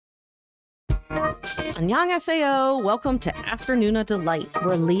Annyeonghaseyo! Welcome to Afternoona Delight,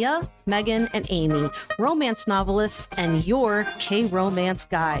 where Leah, Megan, and Amy, romance novelists and your K-romance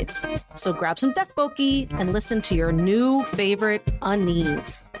guides. So grab some dekboki and listen to your new favorite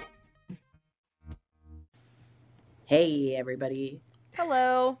unnies. Hey, everybody.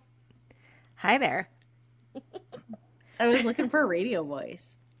 Hello. Hi there. I was looking for a radio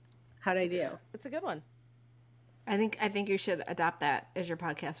voice. How'd I do? It's a good one. I think you should adopt that as your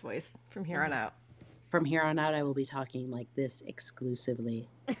podcast voice from here on out. From here on out, I will be talking like this exclusively.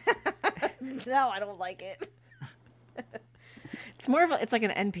 No, I don't like it. It's more of it's like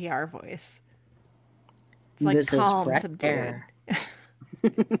an NPR voice. It's like this calm, is subdued.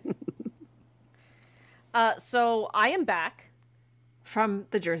 So I am back. From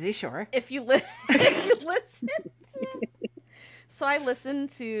the Jersey Shore. If you listen So I listened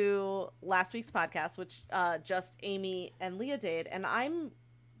to last week's podcast, which just Amy and Leah did, and I'm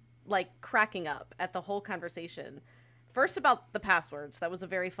like cracking up at the whole conversation. First about the passwords. That was a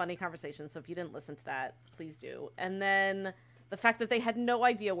very funny conversation, so if you didn't listen to that, please do. And then the fact that they had no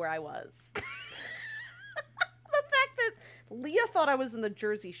idea where I was. The fact that Leah thought I was in the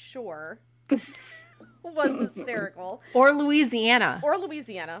Jersey Shore was hysterical. Or Louisiana.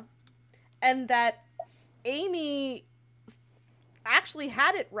 And that Amy actually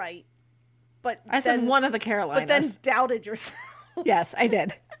had it right, but I said one of the Carolinas. But then doubted yourself. Yes, I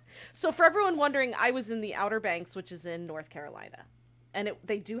did. So for everyone wondering, I was in the Outer Banks, which is in North Carolina. And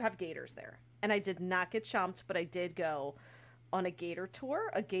they do have gators there. And I did not get chumped, but I did go on a gator tour,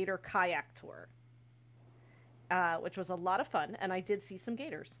 a gator kayak tour, which was a lot of fun. And I did see some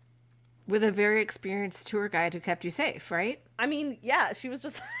gators. With a very experienced tour guide who kept you safe, right? I mean, yeah, she was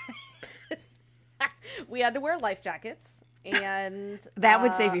just... We had to wear life jackets. And that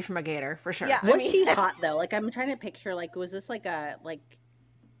would save you from a gator for sure. Yeah, Was she hot though? Like I'm trying to picture. Like was this like a I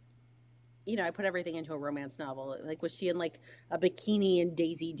put everything into a romance novel. Like was she in like a bikini and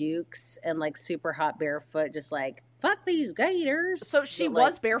Daisy Dukes and like super hot barefoot, just like fuck these gators? So she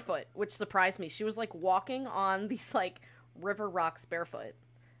was barefoot, which surprised me. She was like walking on these like river rocks barefoot,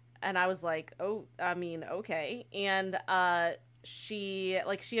 and I was like, oh, I mean, okay. And she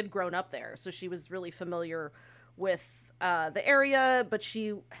had grown up there, so she was really familiar with the area, but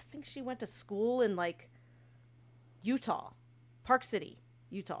I think she went to school in like Utah, Park City,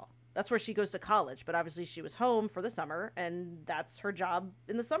 Utah. That's where she goes to college, but obviously she was home for the summer, and that's her job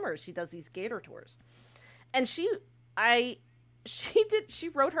in the summer. She does these gator tours. And she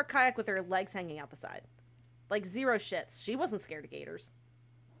rode her kayak with her legs hanging out the side. Like zero shits. She wasn't scared of gators.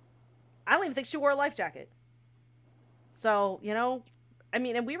 I don't even think she wore a life jacket. So, I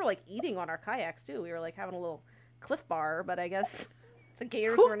mean, and we were like eating on our kayaks too. We were like having a little Cliff Bar, but I guess the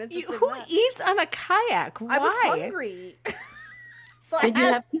gators weren't interested in that. Who eats on a kayak? Why? I was hungry. So Did you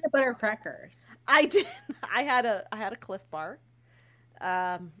have peanut butter crackers? I did. I had a Cliff Bar.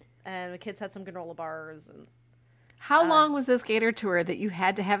 And the kids had some granola bars. And how long was this gator tour that you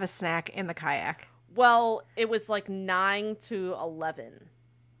had to have a snack in the kayak? Well, it was like 9 to 11.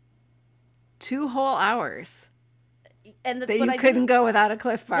 2 whole hours. And that you couldn't go without a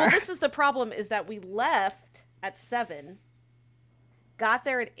Cliff Bar. Well, this is the problem, is that we left at 7, got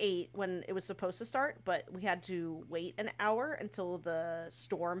there at 8 when it was supposed to start, but we had to wait an hour until the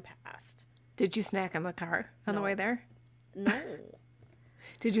storm passed. Did you snack in the car on the way there? No.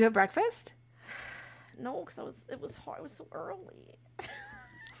 Did you have breakfast? No, because it was hard. It was so early.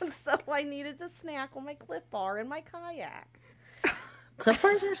 So I needed to snack on my Cliff Bar in my kayak. Cliff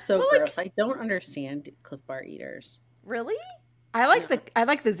Bars are so gross. I don't understand Cliff Bar eaters. Really? I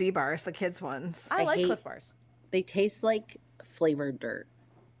like the Z bars, the kids ones. I like Cliff Bars. They taste like flavored dirt.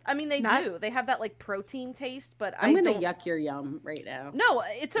 I mean, they do. They have that like protein taste, but I'm gonna yuck your yum right now. No,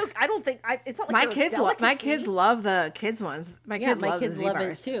 it's okay. I don't think it's not like my kids love the kids ones. My kids love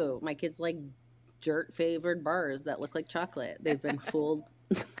it too. My kids like dirt flavored bars that look like chocolate. They've been fooled,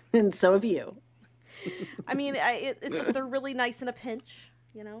 and so have you. I mean, it's just they're really nice in a pinch,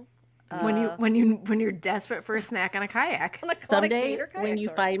 when you're desperate for a snack on a kayak. Someday, when you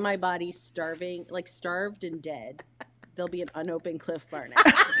find my body starving, like starved and dead, there'll be an unopened Cliff Bar now.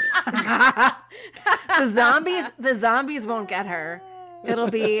 The zombies won't get her. It'll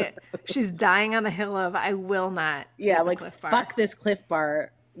be she's dying on the hill of I will not. Yeah, like fuck this Cliff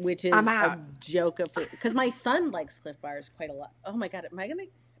Bar, which is a joke of because my son likes Cliff Bars quite a lot. Oh my god, are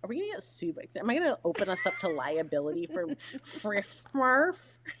we gonna get sued? Am I gonna open us up to liability for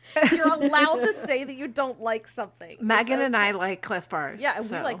Friff? You're allowed to say that you don't like something. Megan and I like Cliff Bars. Yeah, and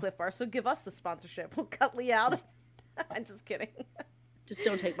we like Cliff Bars, so give us the sponsorship. We'll cut Lee out. I'm just kidding. Just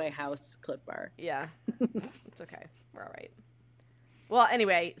don't take my house Cliff Bar. Yeah, it's okay. We're all right. Well,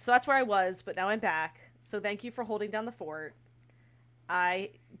 anyway, so that's where I was, but now I'm back. So thank you for holding down the fort.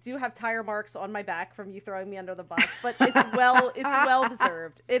 I do have tire marks on my back from you throwing me under the bus, but it's well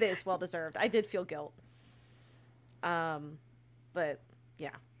deserved. It is well deserved. I did feel guilt. But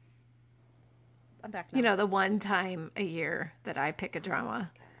yeah. I'm back now. You know, the one time a year that I pick a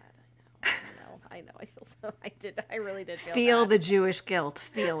drama. I know. I really did feel bad. The Jewish guilt.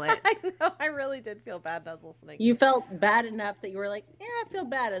 Feel it. I know. I really did feel bad. I was listening. You felt bad enough that you were like, yeah, I feel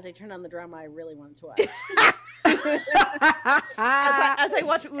bad as I turned on the drama I really wanted to watch. as I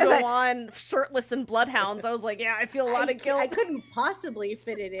watch Udo Wan shirtless and bloodhounds, I was like, yeah, I feel a lot of guilt. I couldn't possibly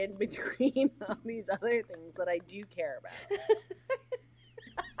fit it in between all these other things that I do care about.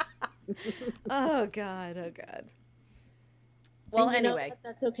 Oh God. Well, anyway.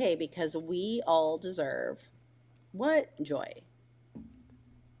 That's okay, because we all deserve what? Joy.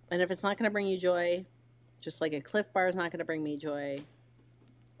 And if it's not going to bring you joy, just like a Cliff Bar is not going to bring me joy,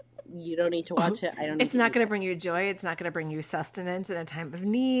 you don't need to watch it. I don't. It's not going to bring you joy. It's not going to bring you sustenance in a time of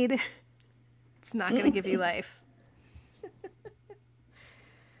need. It's not going to give you life.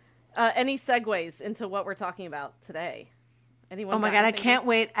 Any segues into what we're talking about today? Anyone? Oh my God, I can't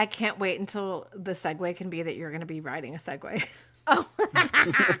wait. I can't wait until the segue can be that you're going to be riding a Segway. Oh.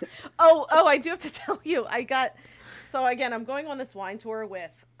 oh, I do have to tell you. So again, I'm going on this wine tour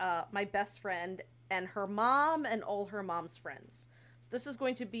with my best friend and her mom and all her mom's friends. So this is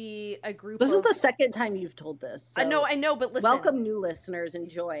going to be a group. This is the second time you've told this. So I know, but listen. Welcome new listeners.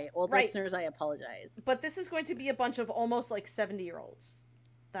 Enjoy. Old listeners, I apologize. But this is going to be a bunch of almost like 70-year-olds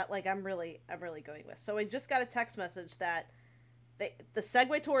that like I'm really going with. So I just got a text message that the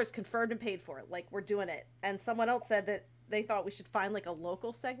Segway tour is confirmed and paid for. Like, we're doing it. And someone else said that they thought we should find like a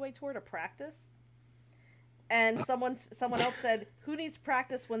local Segway tour to practice. And someone else said, who needs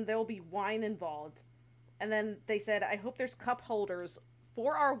practice when there'll be wine involved? And then they said, I hope there's cup holders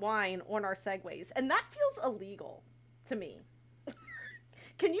for our wine on our Segways. And that feels illegal to me.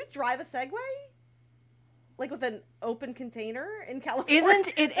 Can you drive a Segway? Like with an open container in California?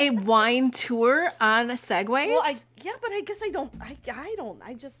 Isn't it a wine tour on Segways? Well, but I guess I don't.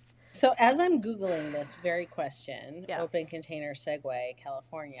 So as I'm Googling this very question, yeah. Open container Segway,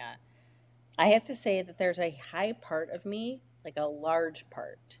 California, I have to say that there's a high part of me, like a large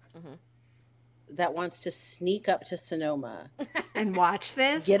part, that wants to sneak up to Sonoma and watch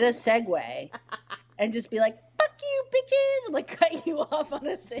this, get a Segway, and just be like, "Fuck you, bitches!" and like cut you off on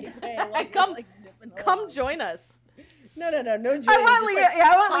a Segway. And, come join us. No join. I want Leah.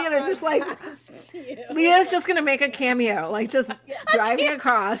 I want Leah to just like. Leah's just gonna make a cameo, like just driving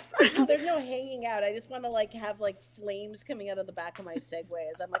across. There's no hanging out. I just want to like have like flames coming out of the back of my Segway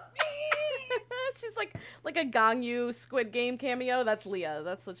as I'm like. She's like a Gangyu Squid Game cameo. That's Leah.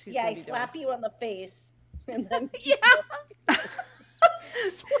 That's what she's. Yeah, gonna be I slap you on the face, and then yeah.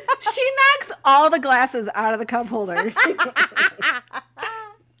 She knocks all the glasses out of the cup holders.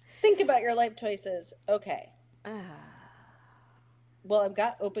 Think about your life choices. Okay. Well, I've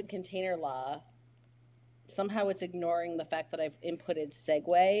got open container law. Somehow it's ignoring the fact that I've inputted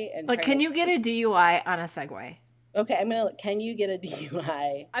Segway. And but can you get a DUI on a Segway? Okay, can you get a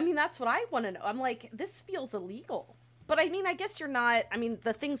DUI? I mean, that's what I want to know. I'm like, this feels illegal. But I mean, I guess you're not, I mean,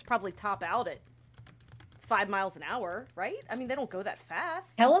 the things probably top out at 5 miles an hour, right? I mean, they don't go that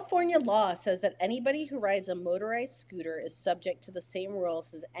fast. California law says that anybody who rides a motorized scooter is subject to the same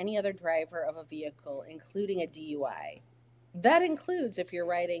rules as any other driver of a vehicle, including a DUI. That includes if you're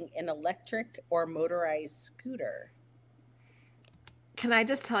riding an electric or motorized scooter. Can I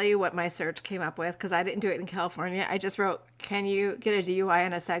just tell you what my search came up with? Because I didn't do it in California. I just wrote, can you get a DUI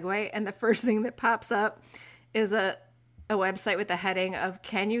on a Segway? And the first thing that pops up is a website with the heading of,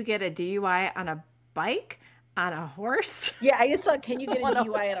 can you get a DUI on a bike? On a horse? Yeah, I just thought, can you get a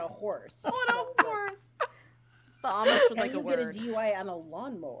DUI on a horse? On a horse. The Amish would like a word. Can you get a DUI on a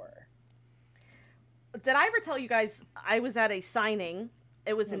lawnmower? Did I ever tell you guys I was at a signing?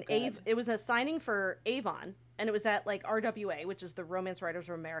 It was it was a signing for Avon, and it was at like RWA, which is the Romance Writers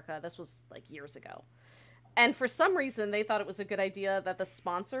of America. This was like years ago. And for some reason they thought it was a good idea that the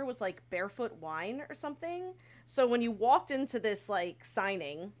sponsor was like Barefoot Wine or something. So when you walked into this like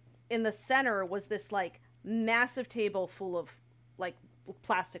signing, in the center was this like massive table full of like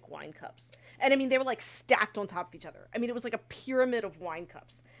plastic wine cups. And I mean, they were like stacked on top of each other. I mean, it was like a pyramid of wine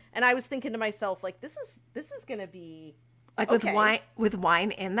cups. And I was thinking to myself, like, this is going to be like okay. with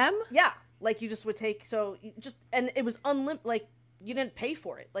wine in them. Yeah. Like you just would take, and it was unlimited. Like you didn't pay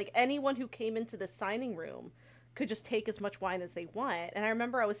for it. Like anyone who came into the signing room could just take as much wine as they want. And I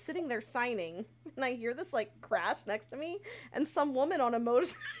remember I was sitting there signing and I hear this like crash next to me and some woman on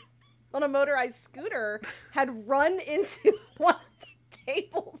a motorized scooter had run into one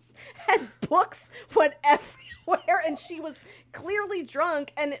tables and books went everywhere, and she was clearly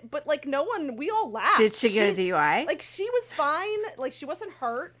drunk, but like no one, we all laughed. Did she get a DUI? Like she was fine, like she wasn't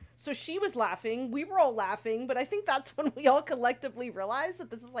hurt, so she was laughing, we were all laughing, but I think that's when we all collectively realized that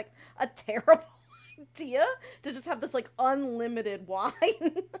this is like a terrible idea to just have this like unlimited wine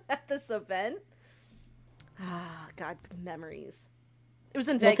at this event. Ah, God, memories. It was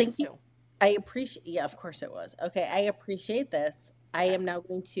in Vegas too. I appreciate, yeah, of course it was. Okay, I appreciate this. I am now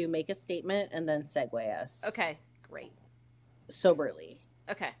going to make a statement and then segue us. Okay, great. Soberly.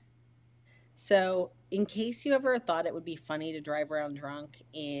 Okay. So, in case you ever thought it would be funny to drive around drunk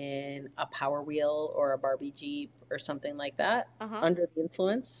in a Power Wheel or a Barbie Jeep or something like that, under the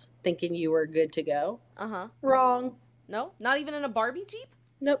influence, thinking you were good to go, wrong. No, not even in a Barbie Jeep?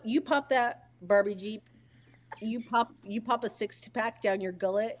 Nope, you pop that Barbie Jeep, you pop a 6-pack down your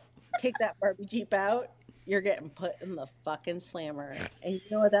gullet, take that Barbie Jeep out, you're getting put in the fucking slammer. And you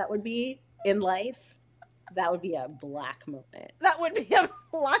know what that would be in life? That would be a black moment. That would be a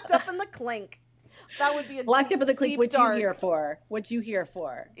locked up in the clink. That would be a locked up in the clink. What dark. You here for? What you here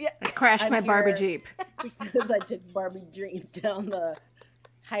for? Yeah. I crashed my Barbie Jeep because I took Barbie Jeep down the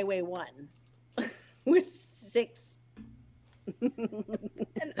Highway 1 with 6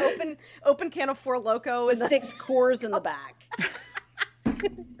 an open can of Four Loko with 6 Coors in the back.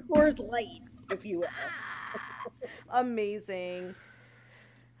 Coors Light, if you will. Amazing.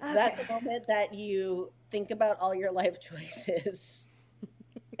 Okay. That's a moment that you think about all your life choices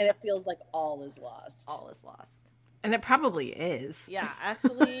and it feels like all is lost. All is lost. And it probably is. Yeah,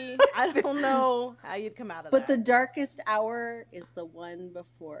 actually, I don't know how you'd come out of but that. The darkest hour is the one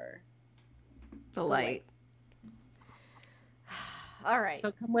before the light. All right.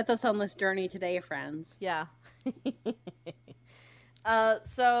 So come with us on this journey today, friends. Yeah.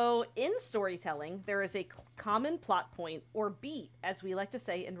 So in storytelling, there is a common plot point, or beat, as we like to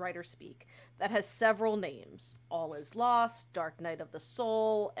say in writer speak, that has several names. All is Lost, Dark Night of the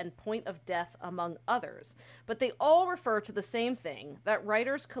Soul, and Point of Death, among others. But they all refer to the same thing that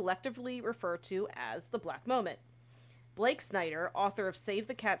writers collectively refer to as the Black Moment. Blake Snyder, author of Save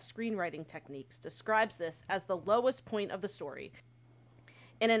the Cat screenwriting techniques, describes this as the lowest point of the story.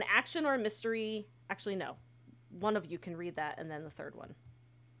 In an action or mystery... Actually, no. One of you can read that, and then the third one.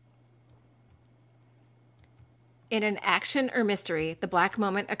 In an action or mystery, the black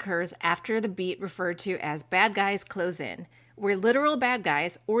moment occurs after the beat referred to as bad guys close in, where literal bad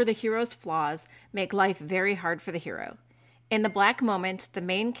guys or the hero's flaws make life very hard for the hero. In the black moment, the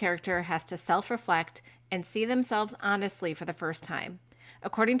main character has to self-reflect and see themselves honestly for the first time.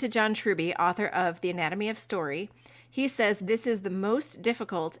 According to John Truby, author of The Anatomy of Story, he says this is the most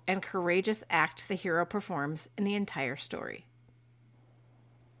difficult and courageous act the hero performs in the entire story.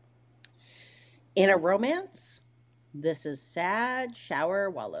 In a romance, this is sad shower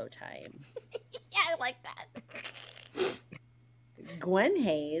wallow time. Yeah, I like that. Gwen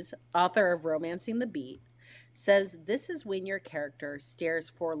Hayes, author of Romancing the Beat, says this is when your character stares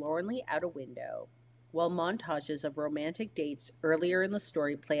forlornly out a window while montages of romantic dates earlier in the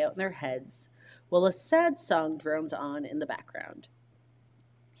story play out in their heads, while a sad song drones on in the background.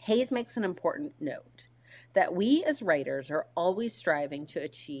 Hayes makes an important note that we as writers are always striving to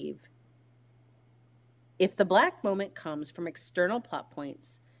achieve. If the black moment comes from external plot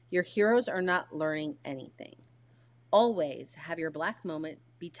points, your heroes are not learning anything. Always have your black moment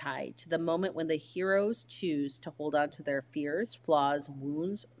be tied to the moment when the heroes choose to hold on to their fears, flaws,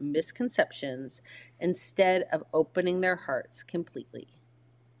 wounds, misconceptions, instead of opening their hearts completely.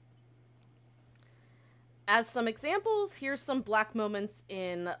 As some examples, here's some black moments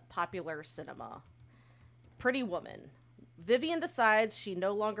in popular cinema. Pretty Woman. Vivian decides she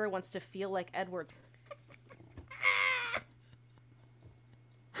no longer wants to feel like Edward's.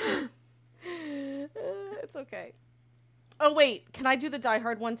 It's okay. Oh, wait. Can I do the Die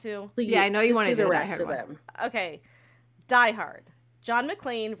Hard one, too? Please, yeah, I know you want to do the Die Hard one. Okay. Die Hard. John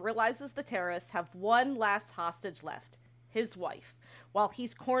McClane realizes the terrorists have one last hostage left, his wife, while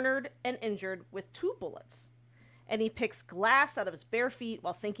he's cornered and injured with 2 bullets. And he picks glass out of his bare feet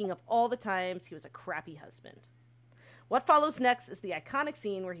while thinking of all the times he was a crappy husband. What follows next is the iconic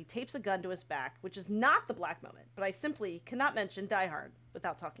scene where he tapes a gun to his back, which is not the black moment, but I simply cannot mention Die Hard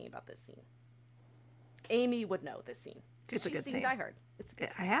without talking about this scene. Amy would know this scene. It's a good scene. Die Hard. It's a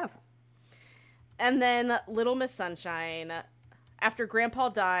good scene. I have. And then Little Miss Sunshine. After Grandpa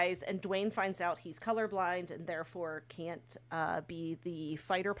dies and Dwayne finds out he's colorblind and therefore can't be the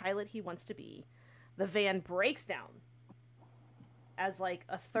fighter pilot he wants to be, the van breaks down as like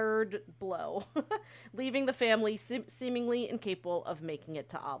a third blow, leaving the family seemingly incapable of making it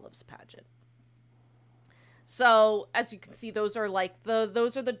to Olive's pageant. So as you can see, those are like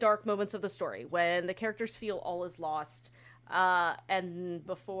those are the dark moments of the story when the characters feel all is lost, and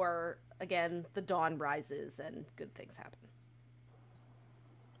before again the dawn rises and good things happen.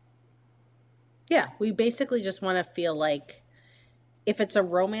 Yeah, we basically just want to feel like if it's a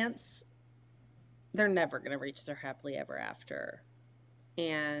romance, they're never going to reach their happily ever after.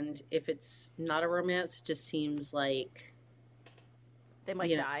 And if it's not a romance, it just seems like they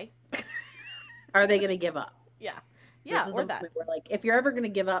might die. Are they going to give up? Yeah. Yeah, or that. Where, like, if you're ever going to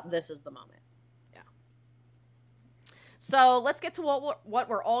give up, this is the moment. Yeah. So let's get to what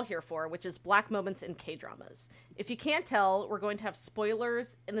we're all here for, which is black moments in K-dramas. If you can't tell, we're going to have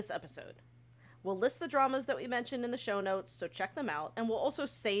spoilers in this episode. We'll list the dramas that we mentioned in the show notes, so check them out. And we'll also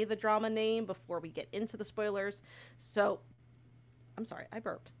say the drama name before we get into the spoilers. So, I'm sorry, I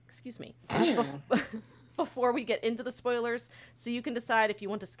burped. Excuse me. Before we get into the spoilers, so you can decide if you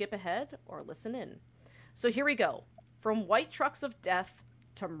want to skip ahead or listen in. So here we go. From white trucks of death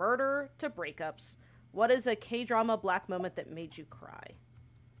to murder to breakups, what is a K-drama black moment that made you cry?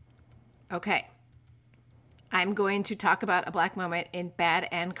 Okay. I'm going to talk about a black moment in Bad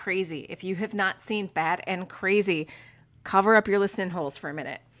and Crazy. If you have not seen Bad and Crazy, cover up your listening holes for a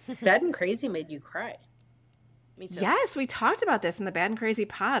minute. Bad and Crazy made you cry. Me too. Yes, we talked about this in the Bad and Crazy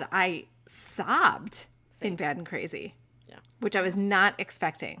pod. I sobbed in Bad and Crazy, which I was not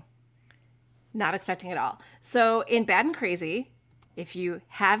expecting. Not expecting at all. So in Bad and Crazy, if you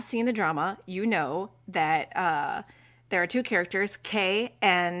have seen the drama, you know that there are two characters, Kay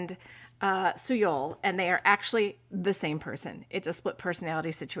and Suyol, and they are actually the same person. It's a split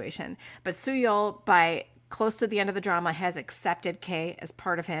personality situation. But Suyol, by close to the end of the drama, has accepted Kay as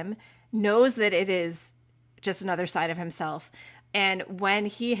part of him, knows that it is just another side of himself. And when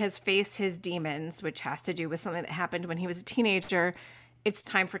he has faced his demons, which has to do with something that happened when he was a teenager, it's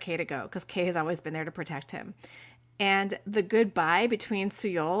time for Kay to go, because Kay has always been there to protect him. And the goodbye between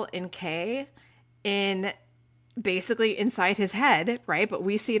Suyol and Kay basically inside his head, right? But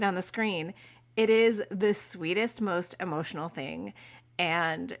we see it on the screen. It is the sweetest, most emotional thing.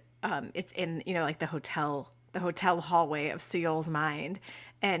 And it's in, like the hotel hallway of Suyol's mind.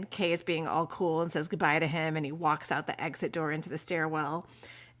 And Kay is being all cool and says goodbye to him. And he walks out the exit door into the stairwell.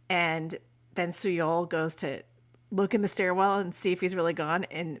 And then Suyol goes to look in the stairwell and see if he's really gone.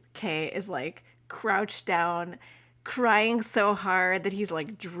 And Kay is like crouched down, crying so hard that he's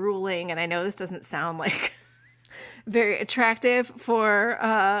like drooling. And I know this doesn't sound like very attractive for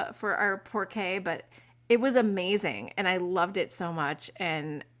our poor Kay, but it was amazing and I loved it so much.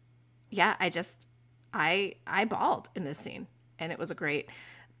 And yeah, I bawled in this scene, and it was a great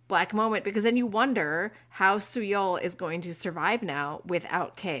black moment, because then you wonder how Suyol is going to survive now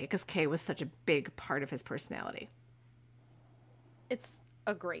without Kay, because Kay was such a big part of his personality. It's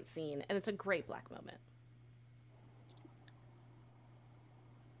a great scene, and it's a great black moment.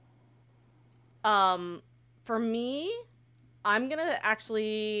 For me, I'm gonna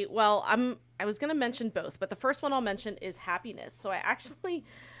actually, I was gonna mention both, but the first one I'll mention is Happiness. So I actually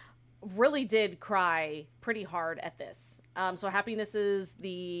really did cry pretty hard at this. So Happiness is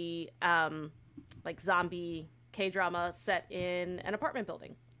the zombie K-drama set in an apartment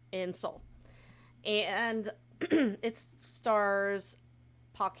building in Seoul, and it stars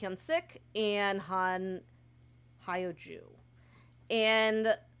Park Hyun-sik and Han Hyo-ju.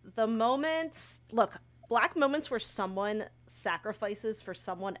 And the moments, black moments where someone sacrifices for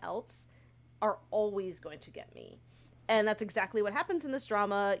someone else are always going to get me. And that's exactly what happens in this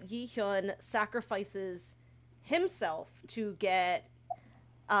drama. Yi-hyun sacrifices himself to get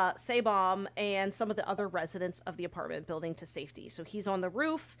Sebom and some of the other residents of the apartment building to safety. So he's on the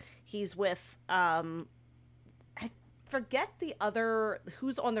roof. He's with, I forget the other,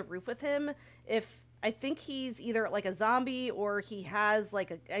 who's on the roof with him. I think he's either like a zombie or he has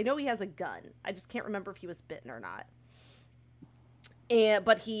I know he has a gun. I just can't remember if he was bitten or not.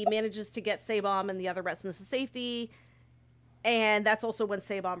 But he manages to get Sebom and the other residents to safety. And that's also when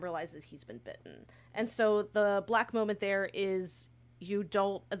Sebom realizes he's been bitten. And so the black moment there is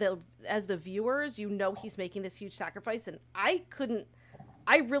as the viewers, he's making this huge sacrifice. And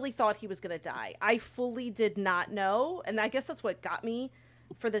I really thought he was going to die. I fully did not know. And I guess that's what got me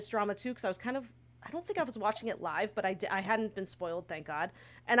for this drama too. Because I don't think I was watching it live, but I hadn't been spoiled, thank God.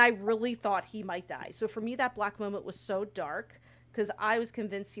 And I really thought he might die. So for me, that black moment was so dark because I was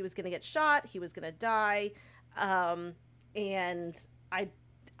convinced he was going to get shot. He was going to die. And I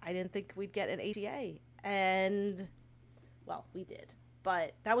didn't think we'd get an ATA, and we did.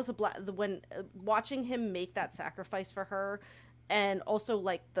 But that was when watching him make that sacrifice for her, and also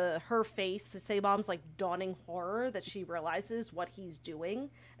like her face, the Sebom's like dawning horror that she realizes what he's doing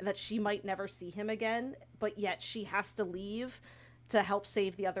and that she might never see him again, but yet she has to leave to help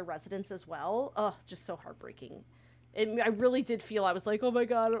save the other residents as well. Ugh, just so heartbreaking. I really did feel, I was like, oh my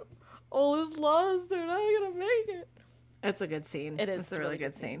god, all is lost, they're not gonna make it. It's a good scene. It is. It's a really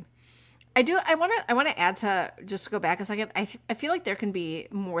good scene. I want to add to, just to go back a second, I feel like there can be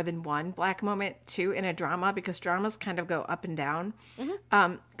more than one black moment too in a drama, because dramas kind of go up and down.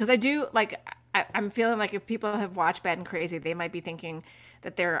 Because I do, like, I'm feeling like if people have watched Bad and Crazy, they might be thinking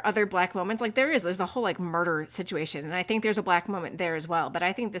that there are other black moments. Like there's a whole like murder situation, and I think there's a black moment there as well. But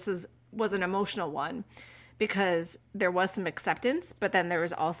I think this was an emotional one because there was some acceptance, but then there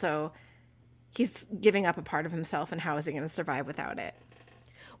was also he's giving up a part of himself, and how is he going to survive without it?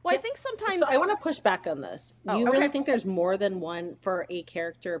 Well, I think sometimes... So I want to push back on this. You really think there's more than one for a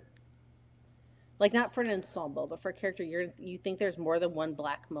character? Like, not for an ensemble, but for a character, you think there's more than one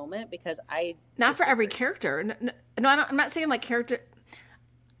black moment? Because I... Not for every character. No, I'm not saying, like, character...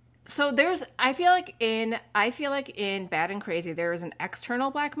 So I feel like in Bad and Crazy, there is an external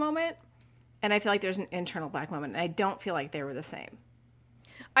black moment, and I feel like there's an internal black moment, and I don't feel like they were the same.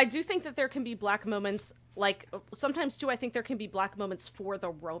 I do think that there can be black moments, like, sometimes, too, I think there can be black moments for the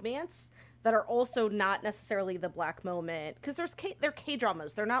romance that are also not necessarily the black moment. Because they're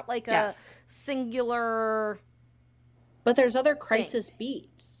K-dramas. They're not, like, a singular... But there's other crisis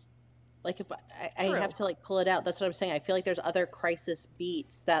beats. Like, if I have to, like, pull it out, that's what I'm saying. I feel like there's other crisis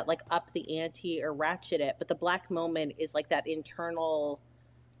beats that, like, up the ante or ratchet it. But the black moment is, like, that internal...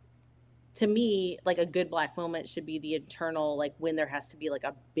 To me, like, a good black moment should be the internal, like, when there has to be, like,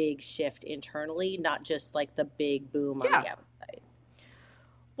 a big shift internally, not just, like, the big boom on the outside.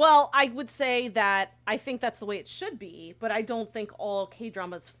 Well, I would say that I think that's the way it should be, but I don't think all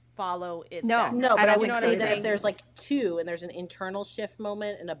K-dramas follow it. No, but I would say that if there's, like, two, and there's an internal shift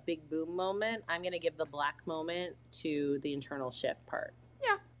moment and a big boom moment, I'm going to give the black moment to the internal shift part.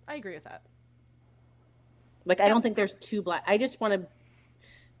 Yeah, I agree with that. Like, I don't think there's two black...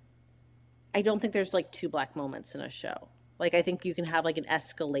 I don't think there's, like, two black moments in a show. Like, I think you can have, like, an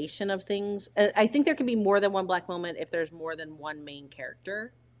escalation of things. I think there can be more than one black moment if there's more than one main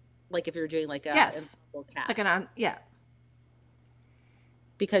character. Like, if you're doing, like, a ensemble cast.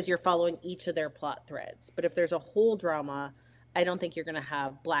 Because you're following each of their plot threads. But if there's a whole drama, I don't think you're going to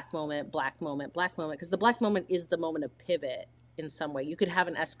have black moment, black moment, black moment. Because the black moment is the moment of pivot in some way. You could have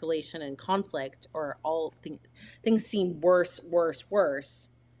an escalation and conflict, or things seem worse.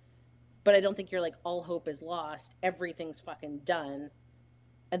 But I don't think you're like, all hope is lost, everything's fucking done,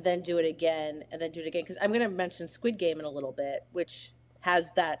 and then do it again, and then do it again. Because I'm going to mention Squid Game in a little bit, which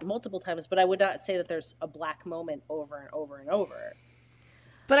has that multiple times, but I would not say that there's a black moment over and over and over.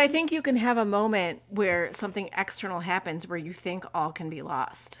 But I think you can have a moment where something external happens where you think all can be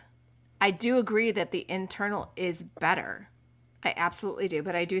lost. I do agree that the internal is better. I absolutely do.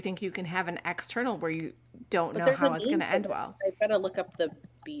 But I do think you can have an external where you don't know how it's going to end well. I've got to look up the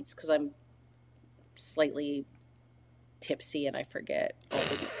beats because I'm slightly tipsy and I forget all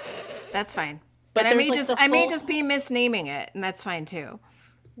the beats. That's fine. But I may just be misnaming it, and that's fine too.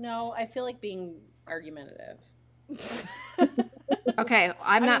 No, I feel like being argumentative. Okay,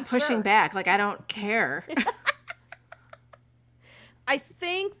 I'm not pushing back. Like, I don't care. I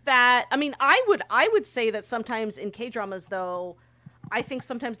think that, I would say that sometimes in K-dramas, though, I think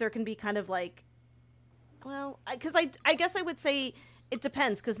sometimes there can be kind of like, well, because I guess I would say it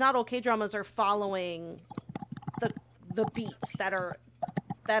depends, because not all K-dramas are following the beats that are,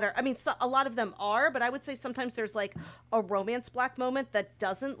 so a lot of them are, but I would say sometimes there's like a romance black moment that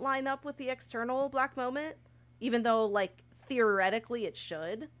doesn't line up with the external black moment, even though, like, theoretically it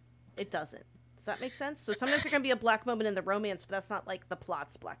should. It doesn't. Does that make sense? So sometimes there can be a black moment in the romance, but that's not like the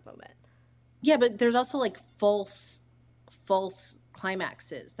plot's black moment. Yeah, but there's also like false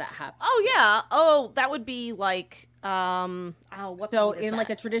climaxes that happen. Oh yeah. Oh, that would be like so in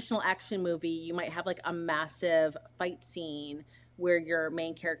like a traditional action movie, you might have like a massive fight scene where your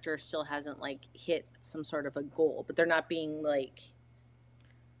main character still hasn't like hit some sort of a goal, but they're not being like...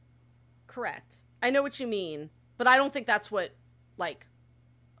 Correct. I know what you mean, but I don't think that's what, like,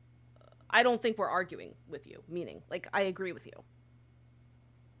 I don't think we're arguing with you, meaning, like, I agree with you.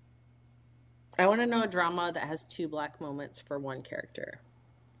 I want to know a drama that has two black moments for one character.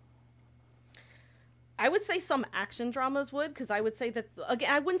 I would say some action dramas would, because I would say that,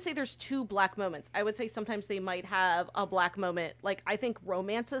 again, I wouldn't say there's two black moments. I would say sometimes they might have a black moment. Like, I think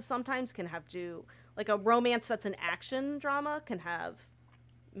romances sometimes can have two, like, a romance that's an action drama can have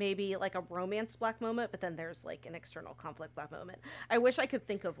maybe like a romance black moment, but then there's like an external conflict black moment. I wish I could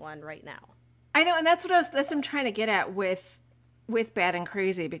think of one right now. I know, and that's what I'm trying to get at with with Bad and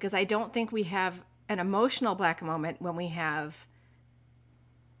Crazy, because I don't think we have an emotional black moment when we have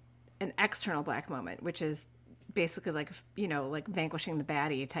an external black moment, which is basically like, you know, like vanquishing the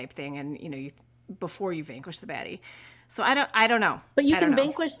baddie type thing. And, you know, before you vanquish the baddie. So I don't know. But you can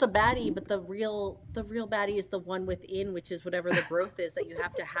vanquish the baddie, but the real baddie is the one within, which is whatever the growth is that you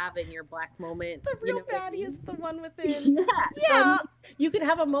have to have in your black moment. The real baddie is the one within. Yeah. So you could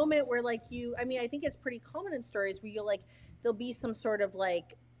have a moment where like I think it's pretty common in stories where you'll like, there'll be some sort of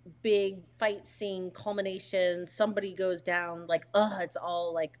like big fight scene culmination. Somebody goes down, like, it's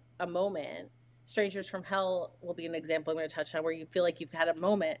all like a moment. Strangers from Hell will be an example I'm going to touch on where you feel like you've had a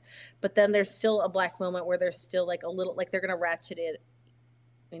moment, but then there's still a black moment where there's still like a little, like they're going to ratchet it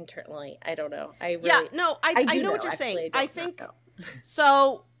internally. I don't know. I know what you're saying. I think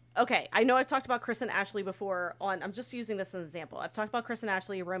so. Okay. I know I've talked about Chris and Ashley before I'm just using this as an example. I've talked about Chris and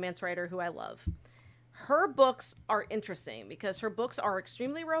Ashley, a romance writer who I love. Her books are interesting because her books are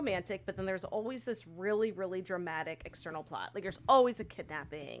extremely romantic, but then there's always this really, really dramatic external plot. Like there's always a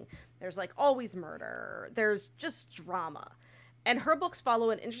kidnapping. There's like always murder. There's just drama. And her books follow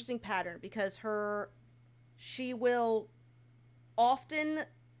an interesting pattern because she will often,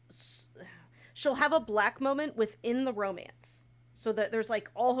 she'll have a black moment within the romance. So that there's like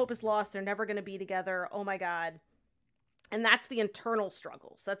all hope is lost. They're never going to be together. Oh my God. And that's the internal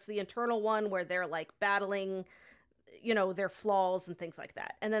struggles. That's the internal one where they're like battling, you know, their flaws and things like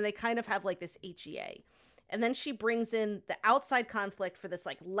that. And then they kind of have like this HEA. And then she brings in the outside conflict for this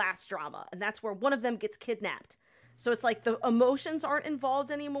like last drama. And that's where one of them gets kidnapped. So it's like the emotions aren't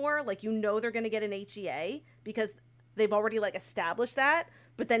involved anymore. Like, you know, they're going to get an HEA because they've already like established that.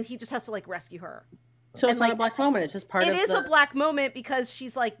 But then he just has to like rescue her. So it's not a black moment. It's just part of it. It is a black moment because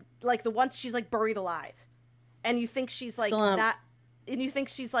she's like the one, she's like buried alive. And you think she's like not, and you think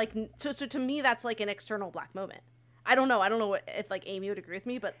she's like, so to me, that's like an external black moment. I don't know if like Amy would agree with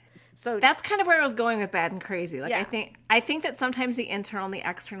me, but so that's kind of where I was going with Bad and Crazy. Like, yeah. I think that sometimes the internal and the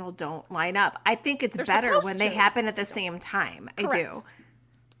external don't line up. I think it's better when they happen at the same time. Correct. I do.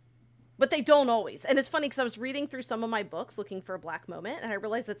 But they don't always. And it's funny because I was reading through some of my books looking for a black moment, and I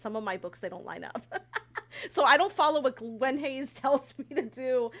realized that some of my books, they don't line up. So I don't follow what Gwen Hayes tells me to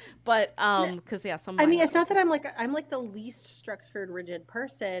do, but because some. I mean, it's not that I'm like the least structured, rigid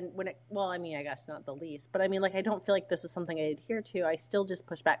person when it. Well, I mean, I guess not the least, but I mean, like, I don't feel like this is something I adhere to. I still just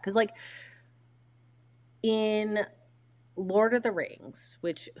push back because, like, in Lord of the Rings,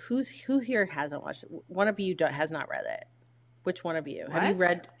 which who here hasn't watched? One of you has not read it. Which one of you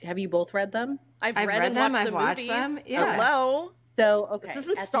have you both read them? I've read them. I've watched them. Yeah. Hello. So okay, this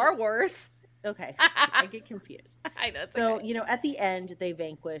isn't Star Wars. Okay, I get confused. I know. So, okay. You know, at the end, they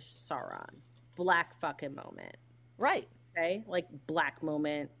vanquish Sauron. Black fucking moment. Right. Okay? Like, black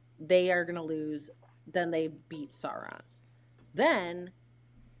moment. They are going to lose. Then they beat Sauron. Then,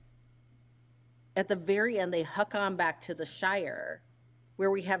 at the very end, they hook on back to the Shire,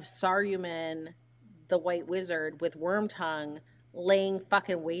 where we have Saruman, the White Wizard, with Wormtongue, laying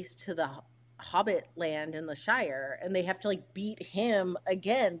fucking waste to the Hobbit land in the Shire, and they have to like beat him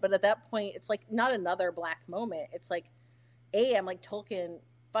again. But at that point, it's like not another black moment. It's like, I'm like, Tolkien,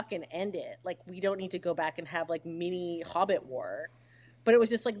 fucking end it. Like, we don't need to go back and have like mini Hobbit war. But it was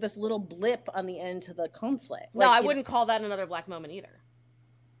just like this little blip on the end to the conflict. No, like, I wouldn't call that another black moment either.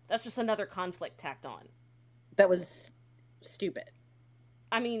 That's just another conflict tacked on. That was stupid.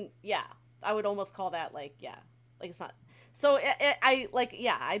 I mean, yeah, I would almost call that like, yeah, like it's not. So I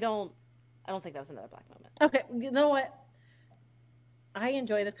don't think that was another black moment. Okay, you know what? I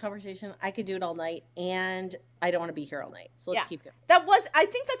enjoy this conversation. I could do it all night, and I don't want to be here all night. So let's keep going. I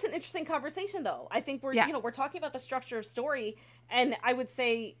think that's an interesting conversation, though. I think we're talking about the structure of story, and I would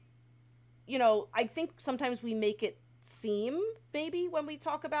say, you know, I think sometimes we make it seem, maybe when we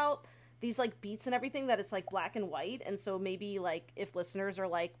talk about these like beats and everything, that it's like black and white, and so maybe like if listeners are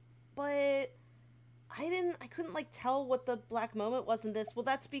like, but I couldn't like tell what the black moment was in this. Well,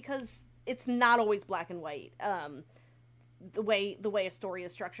 that's because it's not always black and white. The way a story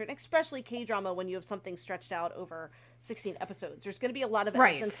is structured, especially K-drama, when you have something stretched out over 16 episodes, there's going to be a lot of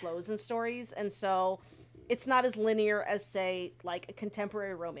ebbs and flows in stories, and so it's not as linear as, say, like a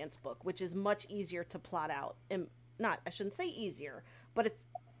contemporary romance book, which is much easier to plot out. And I shouldn't say easier, but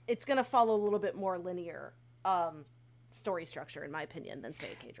it's going to follow a little bit more linear story structure, in my opinion, than, say,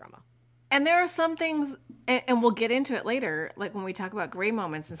 a K-drama. And there are some things, and we'll get into it later, like when we talk about gray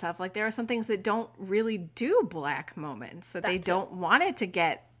moments and stuff, like there are some things that don't really do black moments, that they don't want it to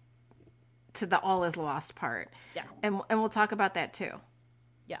get to the all is lost part. Yeah. And we'll talk about that too.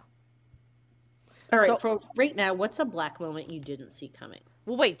 Yeah. All right, so for right now, what's a black moment you didn't see coming?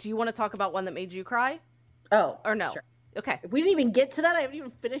 Well, wait, do you want to talk about one that made you cry? Oh. Or no? Sure. Okay. If we didn't even get to that, I haven't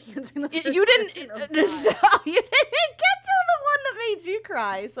even finished answering the first You didn't. question. No, you didn't get to the one that made you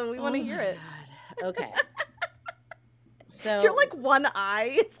cry, so we want to hear it. God. Okay. So You're like one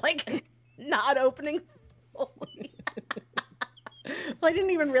eye is like not opening fully. Well, I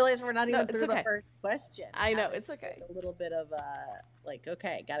didn't even realize we're not even it's through okay. the first question. I know, it's okay. A little bit of like,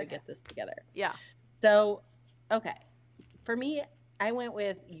 okay, gotta get this together. Yeah. So, okay. For me, I went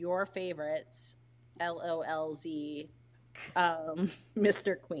with your favorites, LOLZ,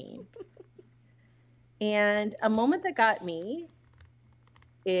 Mr. Queen. And a moment that got me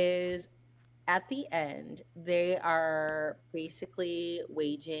is at the end, they are basically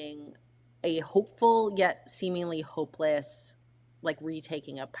waging a hopeful yet seemingly hopeless like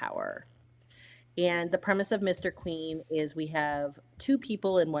retaking of power. And the premise of Mr. Queen is we have two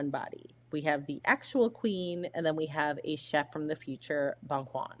people in one body. We have the actual queen, and then we have a chef from the future, Bang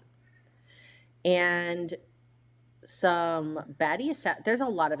Huan. And some baddie there's a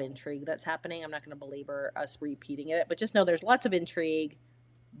lot of intrigue that's happening. I'm not going to belabor us repeating it, but just know there's lots of intrigue.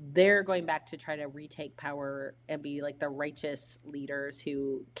 They're going back to try to retake power and be like the righteous leaders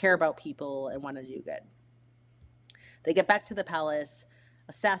who care about people and want to do good. They get back to the palace,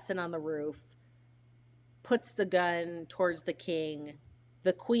 assassin on the roof, puts the gun towards the king.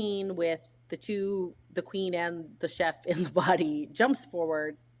 The queen with the queen and the chef in the body jumps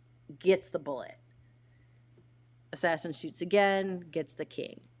forward, gets the bullet. Assassin shoots again, gets the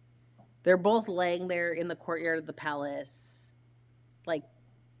king. They're both laying there in the courtyard of the palace, like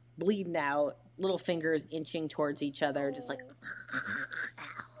bleeding out, little fingers inching towards each other, just like.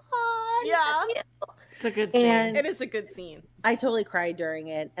 Yeah. It's a good scene. And It is a good scene. I totally cried during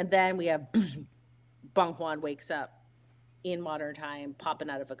it. And then we have Bang Huan wakes up in modern time, popping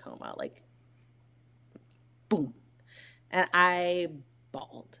out of a coma, like boom. And I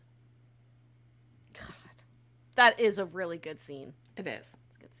bawled. God. That is a really good scene. It is.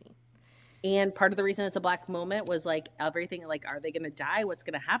 It's a good scene. And part of the reason it's a black moment was like everything, like, are they going to die? What's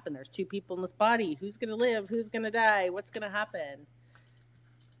going to happen? There's two people in this body. Who's going to live? Who's going to die? What's going to happen?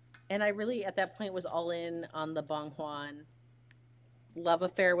 And I really, at that point, was all in on the Bang Huan love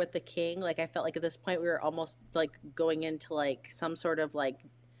affair with the king. Like, I felt like at this point we were almost like going into like some sort of like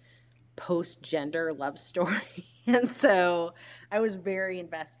post-gender love story. And so I was very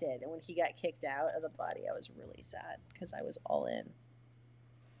invested. And when he got kicked out of the body, I was really sad because I was all in.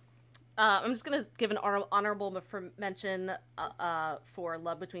 I'm just going to give an honorable mention for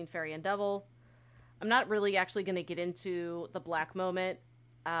Love Between Fairy and Devil. I'm not really actually going to get into the black moment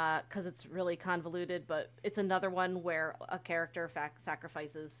because it's really convoluted, but it's another one where a character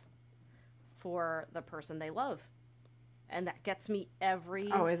sacrifices for the person they love. And that gets me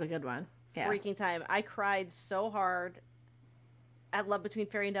every always a good one. Yeah. Freaking time. I cried so hard at Love Between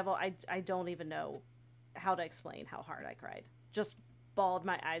Fairy and Devil. I don't even know how to explain how hard I cried. Just bawled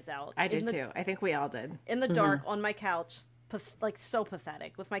my eyes out. I did too. I think we all did. In the dark on my couch, like so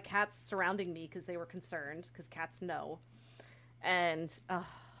pathetic, with my cats surrounding me because they were concerned, because cats know. And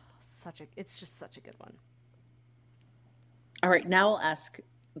it's just such a good one. All right, now I'll ask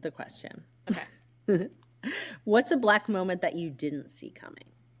the question. Okay. What's a black moment that you didn't see coming?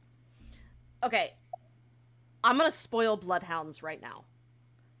 Okay. I'm going to spoil Bloodhounds right now.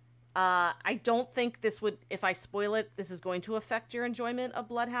 I don't think this would, if I spoil it, this is going to affect your enjoyment of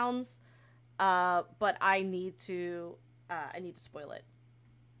Bloodhounds. But I need to spoil it.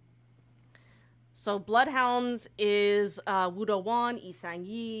 So Bloodhounds is Wu Do-wan, Yi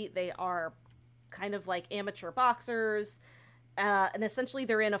Sang-yi. They are kind of like amateur boxers. And essentially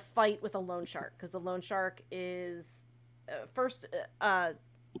they're in a fight with a loan shark, because the loan shark is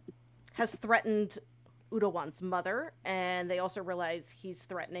has threatened Wu Do-wan's mother, and they also realize he's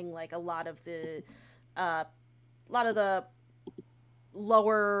threatening like a lot of the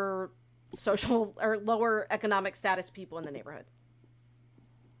lower social or lower economic status people in the neighborhood.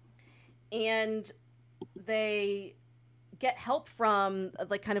 And they get help from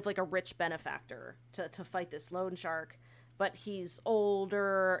like kind of like a rich benefactor to fight this loan shark, but he's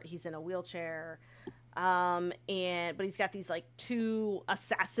older, he's in a wheelchair, but he's got these like two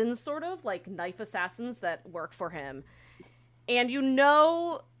assassins, sort of like knife assassins that work for him. And you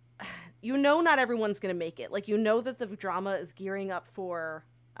know not everyone's gonna make it. Like, you know that the drama is gearing up for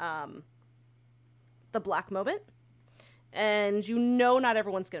the black moment. And you know not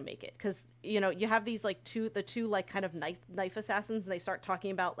everyone's going to make it, because, you know, you have these, like, the two like, kind of knife assassins, and they start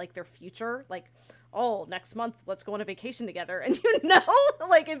talking about, like, their future. Like, oh, next month, let's go on a vacation together. And you know,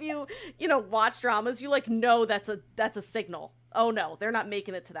 like, if you know, watch dramas, you, like, know that's a signal. Oh, no, they're not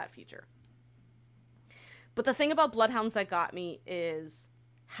making it to that future. But the thing about Bloodhounds that got me is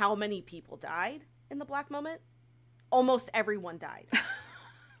how many people died in the black moment. almost everyone died.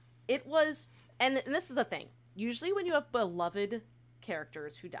 It was, and this is the thing. Usually when you have beloved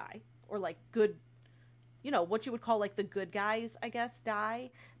characters who die, or like good, what you would call like the good guys, I guess,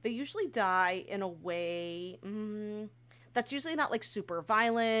 die, they usually die in a way that's usually not like super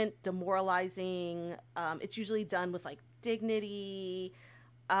violent, demoralizing. It's usually done with like dignity.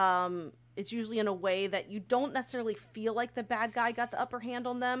 It's usually in a way that you don't necessarily feel like the bad guy got the upper hand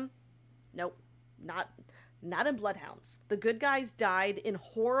on them. Nope, not in Bloodhounds. The good guys died in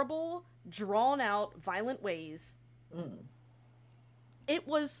horrible, drawn-out, violent ways. It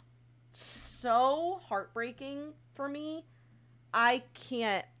was so heartbreaking for me. I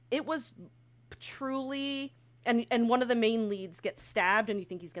can't. It was truly... And one of the main leads gets stabbed and you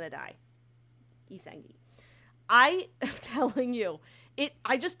think he's going to die. Lee Sang-gi. I am telling you,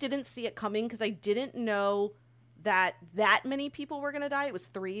 I just didn't see it coming because I didn't know that many people were going to die. It was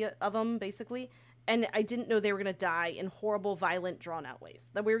 3 of them, basically. And I didn't know they were going to die in horrible, violent, drawn-out ways.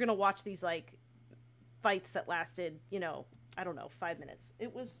 That we were going to watch these, like, fights that lasted, I don't know, 5 minutes.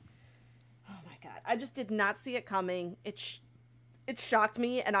 It was... Oh, my God. I just did not see it coming. It shocked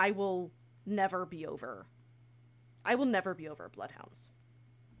me, and I will never be over. I will never be over Bloodhounds.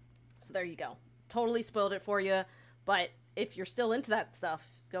 So there you go. Totally spoiled it for you. But if you're still into that stuff,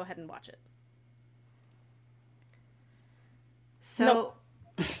 go ahead and watch it. So, nope.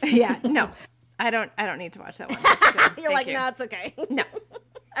 Yeah, no. I don't need to watch that one. You're like, no, it's okay. No.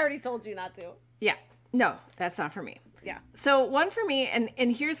 I already told you not to. Yeah. No, that's not for me. Yeah. So one for me, and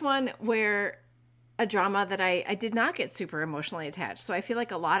here's one where a drama that I did not get super emotionally attached. So I feel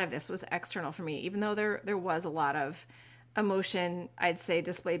like a lot of this was external for me, even though there was a lot of emotion, I'd say,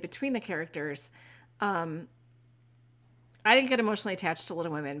 displayed between the characters. I didn't get emotionally attached to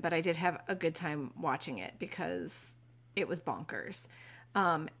Little Women, but I did have a good time watching it because it was bonkers.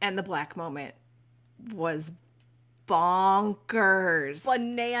 And the black moment was bonkers.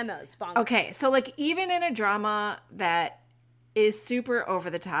 Bananas bonkers. Okay, so like even in a drama that is super over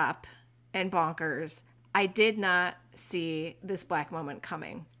the top and bonkers, I did not see this black moment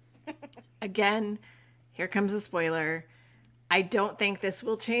coming. Again, here comes a spoiler. I don't think this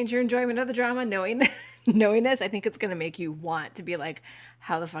will change your enjoyment of the drama. Knowing this, I think it's going to make you want to be like,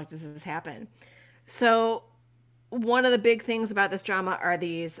 how the fuck does this happen? So one of the big things about this drama are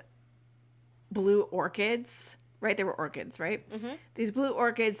these blue orchids, right? They were orchids, right? Mm-hmm. These blue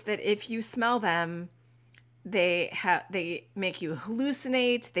orchids that if you smell them, they make you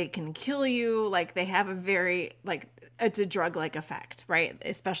hallucinate. They can kill you. Like they have a very, like, it's a drug-like effect, right?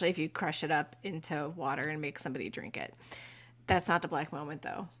 Especially if you crush it up into water and make somebody drink it. That's not the black moment,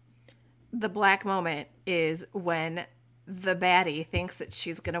 though. The black moment is when the baddie thinks that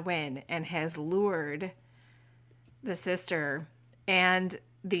she's going to win and has lured the sister and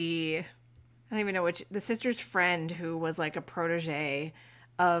the sister's friend who was like a protege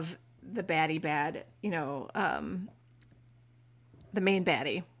of the baddie bad, the main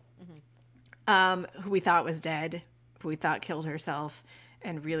baddie, who we thought was dead, who we thought killed herself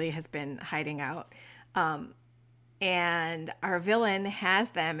and really has been hiding out. And our villain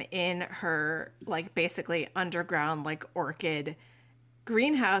has them in her, like, basically underground, like, orchid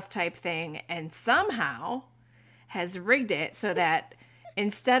greenhouse type thing, and somehow has rigged it so that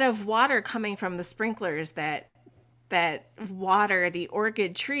instead of water coming from the sprinklers that water the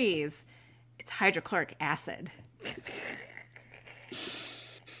orchid trees, it's hydrochloric acid.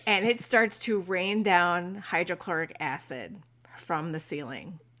 And it starts to rain down hydrochloric acid from the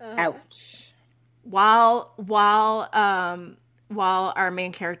ceiling. Ouch. While our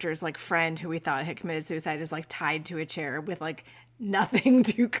main character's like friend who we thought had committed suicide is like tied to a chair with like nothing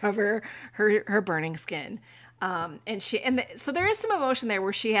to cover her burning skin. So there is some emotion there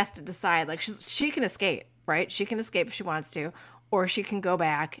where she has to decide, like she can escape, right? She can escape if she wants to, or she can go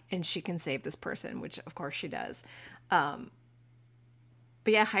back and she can save this person, which of course she does. But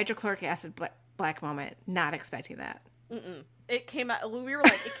yeah, hydrochloric acid black moment, not expecting that. Mm-mm. It came out, we were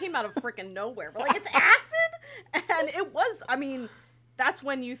like, it came out of freaking nowhere. We're like, it's acid? And it was, I mean, that's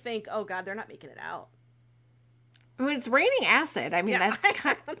when you think, oh God, they're not making it out. I mean, it's raining acid. I mean, yeah,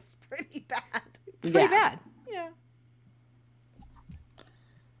 that's pretty bad. It's pretty bad. Yeah.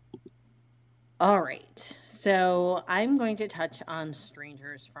 All right. So I'm going to touch on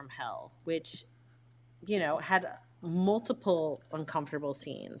Strangers from Hell, which, had multiple uncomfortable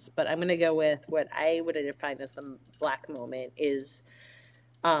scenes, but I'm going to go with what I would define as the black moment is,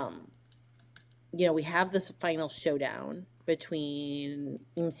 we have this final showdown between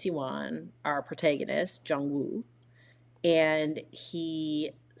Im Siwon, our protagonist, Jung-woo, and he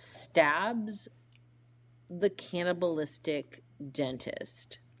stabs the cannibalistic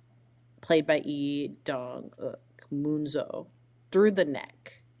dentist played by Lee Dong-wook, Moonzo, through the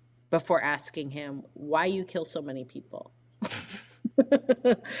neck before asking him, why you kill so many people?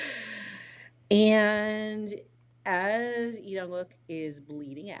 And as Lee Dong-wook is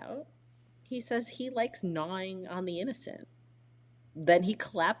bleeding out, he says he likes gnawing on the innocent. Then he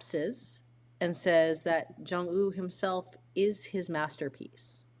collapses and says that Jong-woo himself is his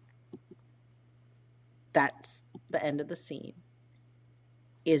masterpiece. That's the end of the scene.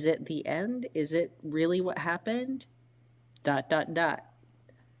 Is it the end? Is it really what happened? ...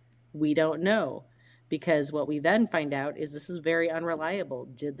 We don't know, because what we then find out is this is very unreliable.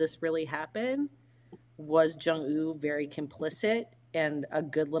 Did this really happen? Was Jong-woo very complicit and a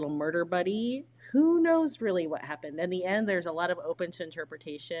good little murder buddy? Who knows really what happened? In the end, there's a lot of open to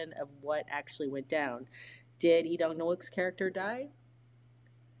interpretation of what actually went down. Did Lee Dong-wook's character die?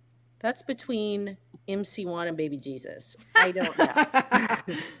 That's between MC1 and Baby Jesus. I don't know.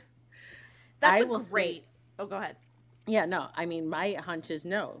 That's great. Oh, go ahead. Yeah, no. I mean, my hunch is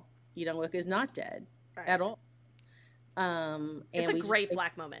no. Lee Dong-wook is not dead at all. It's a great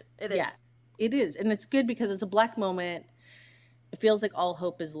black moment. It is. Yeah, it is. And it's good because it's a black moment. It feels like all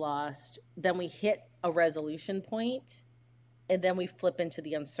hope is lost. Then we hit a resolution point, and then we flip into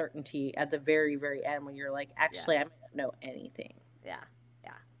the uncertainty at the very, very end when you're like, actually, I don't know anything. Yeah.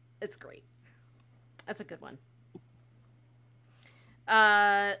 It's great. That's a good one.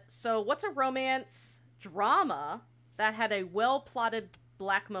 So what's a romance drama that had a well-plotted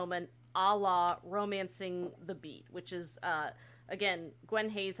black moment a la Romancing the Beat, which is, again, Gwen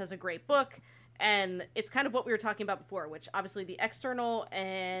Hayes has a great book, and it's kind of what we were talking about before, which obviously the external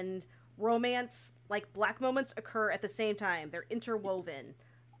and romance, like black moments, occur at the same time. They're interwoven.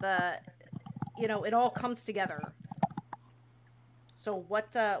 It all comes together. So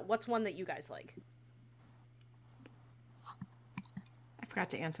what's one that you guys like? I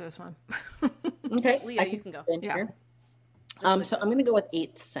forgot to answer this one. Okay. Leah, you can go. Yeah. So I'm going to go with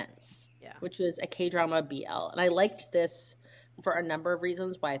Eighth Sense, which is a K-drama BL. And I liked this for a number of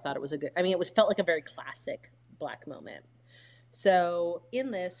reasons why I thought it was felt like a very classic black moment. So in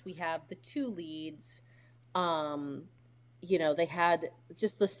this, we have the two leads. They had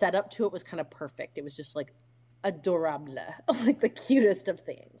just the setup to it was kind of perfect. It was just like adorable, like the cutest of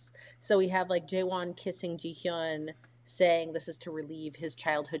things. So we have like Jaewon kissing Jihyun, saying this is to relieve his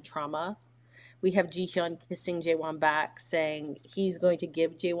childhood trauma. We have Jihyun kissing Jaewon back, saying he's going to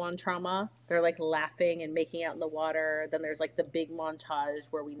give Jaewon trauma. They're like laughing and making out in the water. Then there's like the big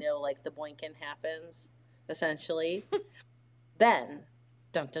montage where we know like the boinkin happens, essentially. Then,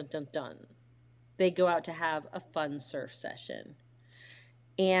 dun dun dun dun, they go out to have a fun surf session.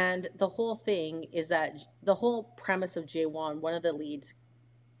 And the whole thing is that the whole premise of Jaewon, one of the leads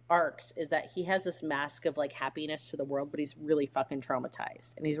arcs, is that he has this mask of like happiness to the world, but he's really fucking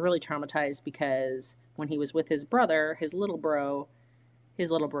traumatized. And he's really traumatized because when he was with his brother, his little bro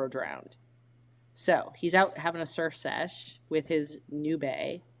drowned. So he's out having a surf sesh with his new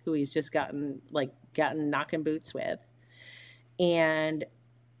bae, who he's just gotten knocking boots with. And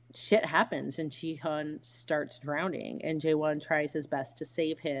shit happens and Jihyun starts drowning, and Jaewon tries his best to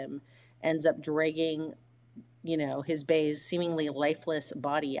save him, ends up dragging, his bae's seemingly lifeless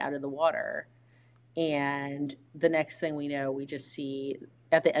body out of the water. And the next thing we know, we just see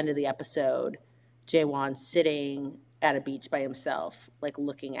at the end of the episode, Jaewon sitting at a beach by himself, like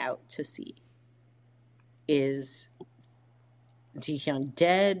looking out to sea. Is Jihyun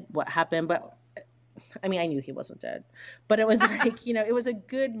dead? What happened? But I mean, I knew he wasn't dead, but it was like, it was a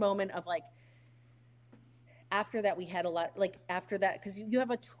good moment of like, after that, we had a lot, like after that, because you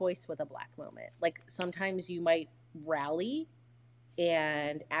have a choice with a black moment. Like sometimes you might rally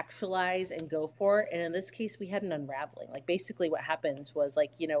and actualize and go for it. And in this case, we had an unraveling. Like basically what happens was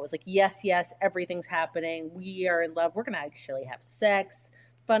like, it was like, yes, everything's happening. We are in love. We're going to actually have sex.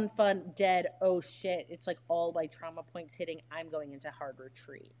 Fun, dead. Oh shit. It's like all my trauma points hitting. I'm going into hard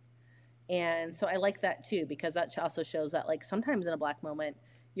retreat. And so I like that too, because that also shows that like sometimes in a black moment,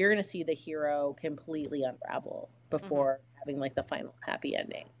 you're going to see the hero completely unravel before having like the final happy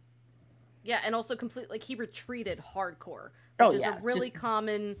ending. Yeah. And also like he retreated hardcore, which is a really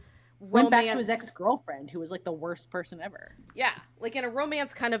common romance. Went back to his ex-girlfriend who was like the worst person ever. Yeah. Like in a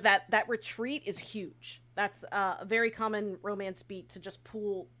romance, kind of that retreat is huge. That's a very common romance beat, to just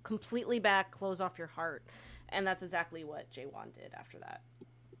pull completely back, close off your heart. And that's exactly what Jaewon did after that.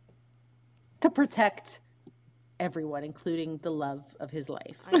 To protect everyone, including the love of his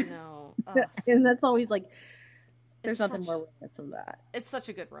life. I know. And that's always like, there's nothing more romance than that. It's such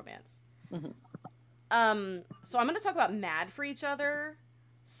a good romance. So I'm going to talk about Mad for Each Other,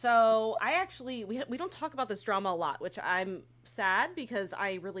 So I actually, we don't talk about this drama a lot, which I'm sad because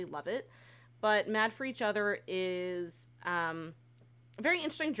I really love it. But Mad for Each Other is a very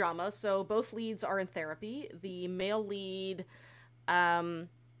interesting drama. So both leads are in therapy. The male lead has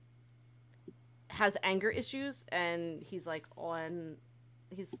anger issues, and he's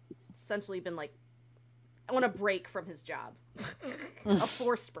essentially been like on a break from his job, a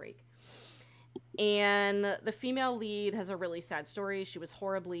forced break. And the female lead has a really sad story. She was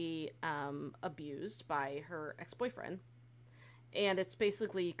horribly abused by her ex-boyfriend. And it's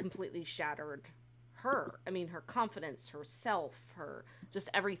basically completely shattered her. I mean, her confidence, her self, her just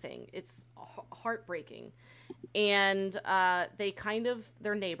everything. It's heartbreaking. And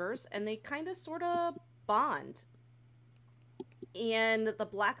they're neighbors, and they kind of sort of bond. And the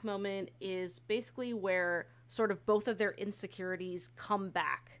black moment is basically where sort of both of their insecurities come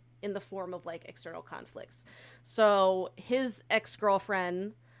back in the form of like external conflicts. So his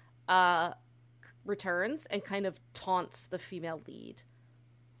ex-girlfriend returns and kind of taunts the female lead.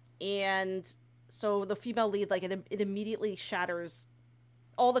 And so the female lead, like it immediately shatters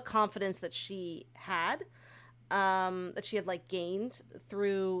all the confidence that she had like gained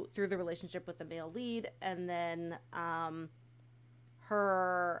through the relationship with the male lead. And then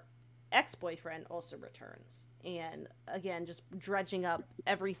her ex-boyfriend also returns, and again just dredging up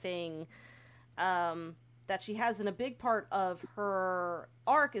everything that she has. And a big part of her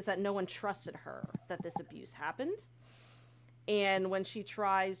arc is that no one trusted her, that this abuse happened. And when she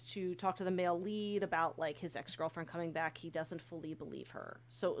tries to talk to the male lead about like his ex-girlfriend coming back, he doesn't fully believe her.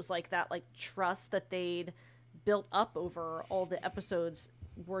 So it was like that like trust that they'd built up over all the episodes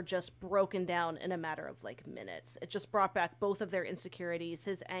were just broken down in a matter of like minutes. It just brought back both of their insecurities,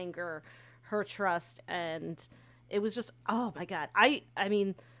 his anger, her trust, and it was just, oh my God. I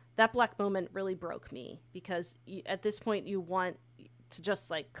mean, that black moment really broke me, because at this point you want to just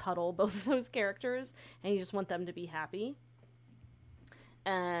like cuddle both of those characters, and you just want them to be happy.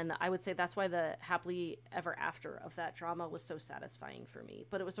 And I would say that's why the happily ever after of that drama was so satisfying for me.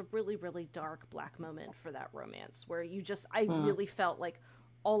 But it was a really, really dark black moment for that romance, where I really felt like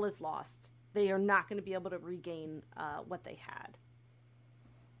all is lost. They are not going to be able to regain what they had.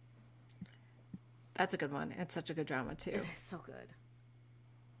 That's a good one. It's such a good drama too. It is so good.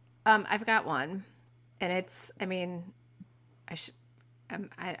 I've got one, and it's, I mean,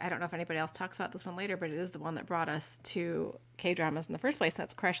 I don't know if anybody else talks about this one later, but it is the one that brought us to K-dramas in the first place.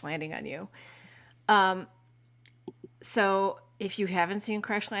 That's Crash Landing on You. So if you haven't seen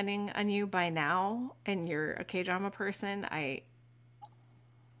Crash Landing on You by now, and you're a K-drama person, I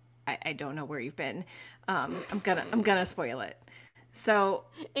don't know where you've been. I'm gonna spoil it. So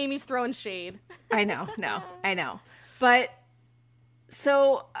Amy's throwing shade. I know. But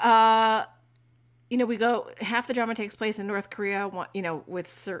so, we go, half the drama takes place in North Korea, with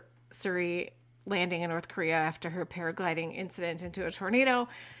Suri landing in North Korea after her paragliding incident into a tornado.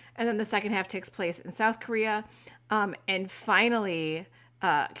 And then the second half takes place in South Korea. And finally,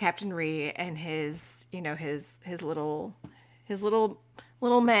 Captain Ri and his little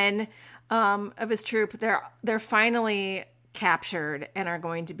men of his troop, they're finally captured and are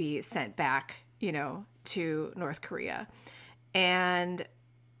going to be sent back, to North Korea. And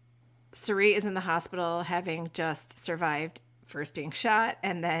Suri is in the hospital, having just survived first being shot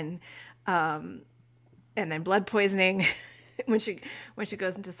and then blood poisoning when she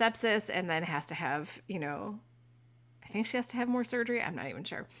goes into sepsis, and then has to have, I think she has to have more surgery. I'm not even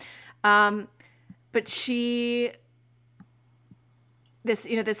sure. But this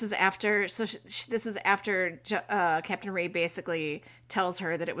is after Captain Ri basically tells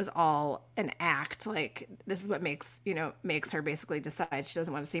her that it was all an act. Like, this is what makes her basically decide she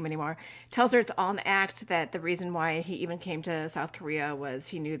doesn't want to see him anymore. Tells her it's all an act, that the reason why he even came to South Korea was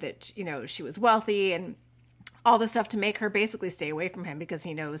he knew that, she was wealthy and all the stuff to make her basically stay away from him, because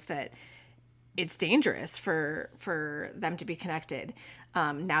he knows that it's dangerous for them to be connected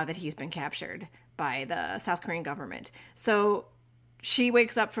now that he's been captured by the South Korean government. So she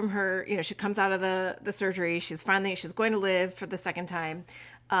wakes up from her, she comes out of the surgery. She's going to live for the second time.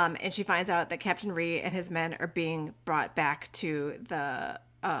 And she finds out that Captain Ri and his men are being brought back to the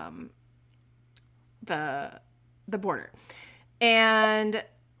border. And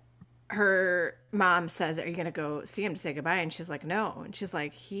her mom says, "Are you going to go see him to say goodbye?" And she's like, "No." And she's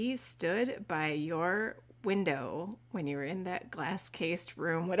like, "He stood by your window when you were in that glass cased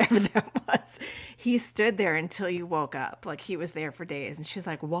room, whatever that was. He stood there until you woke up. Like, he was there for days." And she's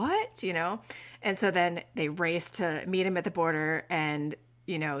like, "What?" And so then they race to meet him at the border, and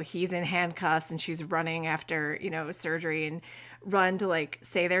he's in handcuffs, and she's running after surgery, and run to like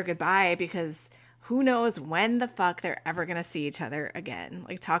say their goodbye, because who knows when the fuck they're ever going to see each other again.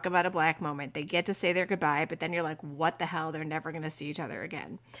 Like, talk about a black moment. They get to say their goodbye, but then you're like, what the hell? They're never going to see each other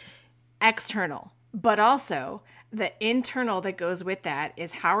again. External. But also, the internal that goes with that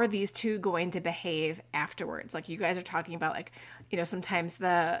is, how are these two going to behave afterwards? Like, you guys are talking about, like, you know, sometimes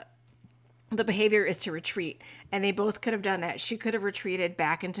the behavior is to retreat, and they both could have done that. She could have retreated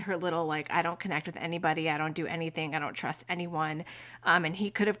back into her little, like, I don't connect with anybody, I don't do anything, I don't trust anyone. And he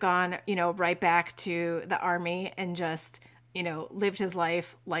could have gone, you know, right back to the army and just, you know, lived his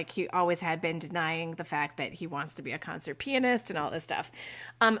life like he always had been, denying the fact that he wants to be a concert pianist and all this stuff.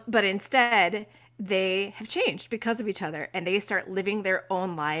 But instead, they have changed because of each other, and they start living their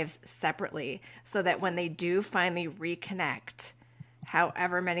own lives separately, so that when they do finally reconnect,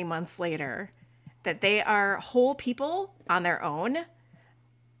 however many months later, that they are whole people on their own,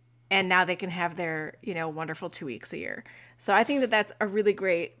 and now they can have their, you know, wonderful 2 weeks a year. So I think that that's a really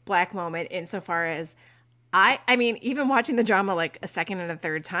great black moment, insofar as I mean, even watching the drama like a second and a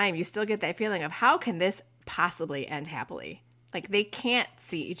third time, you still get that feeling of, how can this possibly end happily? Like, they can't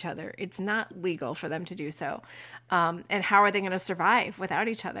see each other. It's not legal for them to do so. And how are they going to survive without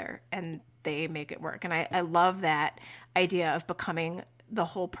each other? And they make it work. And I love that idea of becoming the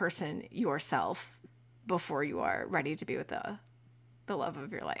whole person yourself before you are ready to be with the love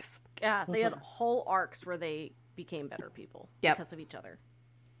of your life. Yeah, they had whole arcs where they became better people because of each other.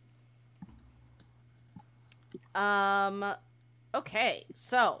 Okay,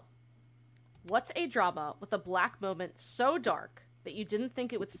 so what's a drama with a black moment so dark that you didn't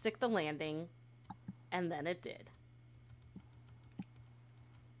think it would stick the landing, and then it did?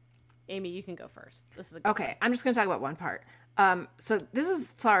 Amy, you can go first. This is a good okay. one. I'm just going to talk about one part. So this is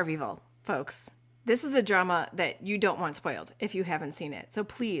Flower of Evil, folks. This is the drama that you don't want spoiled if you haven't seen it. So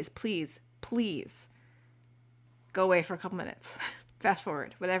please, please, please go away for a couple minutes. Fast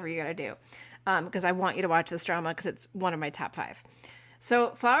forward, whatever you got to do. Because I want you to watch this drama, because it's one of my top 5. So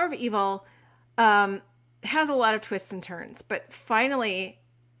Flower of Evil has a lot of twists and turns, but finally,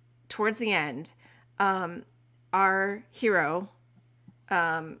 towards the end, our hero,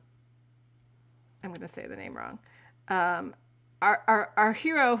 I'm going to say the name wrong, our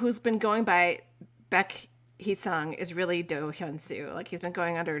hero, who's been going by Baek Hee-sung, is really Do Hyun-soo. Like, he's been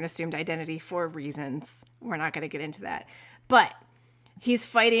going under an assumed identity for reasons. We're not going to get into that. But he's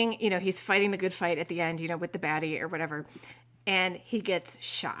fighting, you know, he's fighting the good fight at the end, you know, with the baddie or whatever. And he gets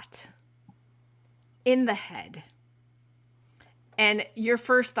shot in the head. And your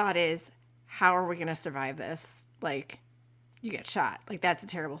first thought is, how are we going to survive this? Like, you get shot. Like, that's a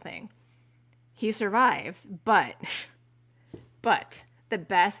terrible thing. He survives, but the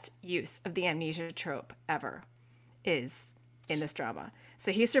best use of the amnesia trope ever is in this drama.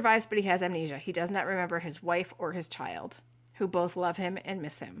 So he survives, but he has amnesia. He does not remember his wife or his child, who both love him and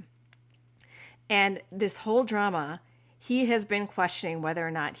miss him. And this whole drama, he has been questioning whether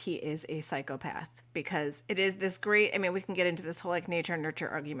or not he is a psychopath, because it is this great, I mean, we can get into this whole like nature and nurture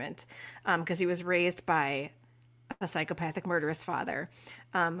argument, because he was raised by a psychopathic murderous father,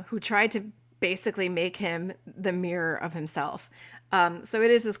 who tried to basically make him the mirror of himself. So it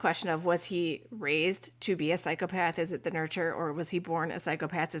is this question of, was he raised to be a psychopath? Is it the nurture, or was he born a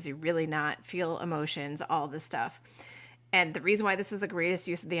psychopath? Does he really not feel emotions? All this stuff. And the reason why this is the greatest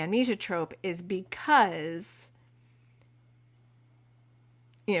use of the amnesia trope is because,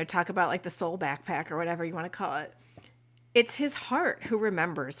 you know, talk about like the soul backpack or whatever you want to call it. It's his heart who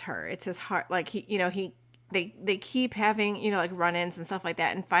remembers her. It's his heart. Like, they keep having, you know, like run-ins and stuff like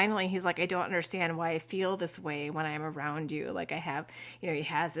that. And finally he's like, I don't understand why I feel this way when I'm around you. Like, I have, you know, he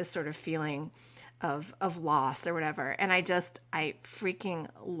has this sort of feeling of loss or whatever. And I freaking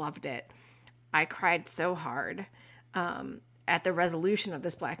loved it. I cried so hard at the resolution of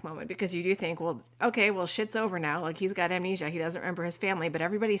this black moment, because you do think, well, okay, well, shit's over now. Like, he's got amnesia. He doesn't remember his family, but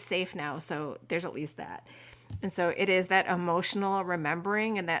everybody's safe now. So there's at least that. And so it is that emotional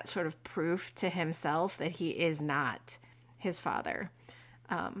remembering and that sort of proof to himself that he is not his father,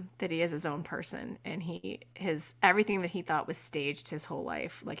 that he is his own person. And everything that he thought was staged his whole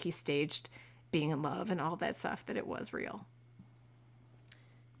life, like he staged being in love and all that stuff, that it was real.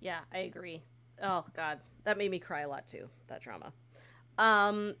 Yeah, I agree. Oh, God. That made me cry a lot, too, that drama.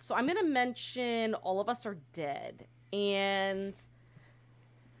 So I'm going to mention All of Us Are Dead. And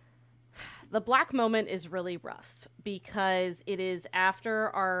the black moment is really rough, because it is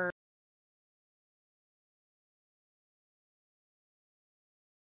after our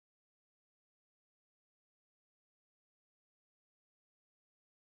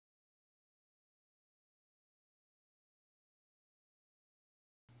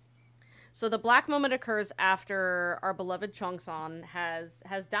So the black moment occurs after our beloved Chong-san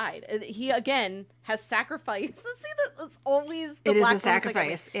has died. He again has sacrificed. See, it's always the black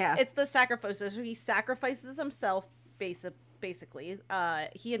sacrifice. Yeah, it's the sacrifice. So he sacrifices himself, basically.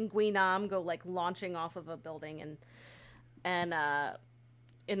 He and Guinam go like launching off of a building and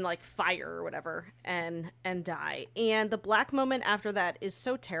in like fire or whatever and die. And the black moment after that is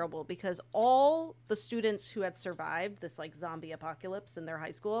so terrible because all the students who had survived this like zombie apocalypse in their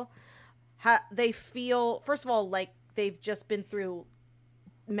high school, they feel, first of all, like they've just been through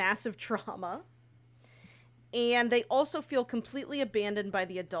massive trauma, and they also feel completely abandoned by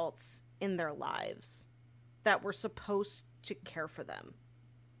the adults in their lives that were supposed to care for them.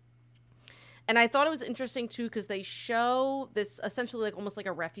 And I thought it was interesting, too, because they show this essentially like almost like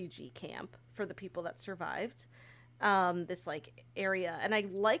a refugee camp for the people that survived, this like area. And I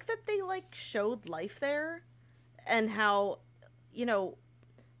like that they like showed life there and how, you know,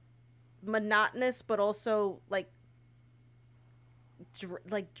 monotonous, but also like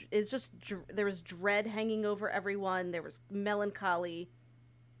it's just there was dread hanging over everyone. There was melancholy.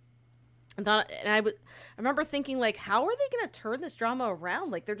 And I remember thinking, like, how are they going to turn this drama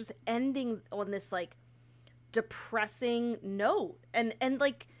around? Like, they're just ending on this, like, depressing note. And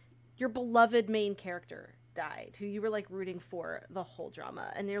like, your beloved main character died, who you were, like, rooting for the whole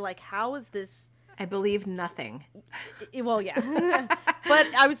drama. And you're like, how is this... I believe nothing. Well, yeah. But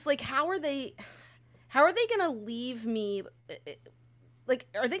I was like, how are they going to leave me... Like,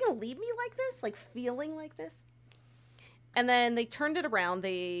 are they going to leave me like this? Like, feeling like this? And then they turned it around.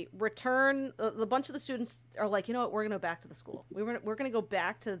 They return. A bunch of the students are like, you know what? We're going to go back to the school. We're going to go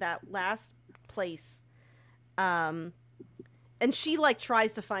back to that last place. And she like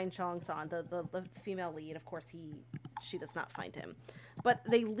tries to find Chong-san, the female lead. Of course, she does not find him. But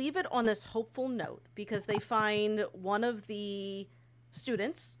they leave it on this hopeful note because they find one of the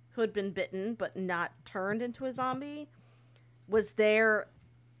students who had been bitten but not turned into a zombie was there,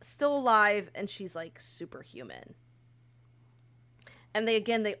 still alive, and she's like superhuman. And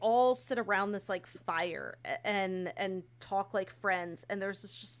they all sit around this like fire and talk like friends. And there's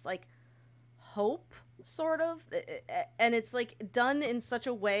this just like hope sort of. And it's like done in such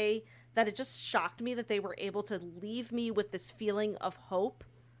a way that it just shocked me that they were able to leave me with this feeling of hope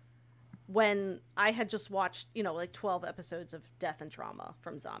when I had just watched, you know, like 12 episodes of death and trauma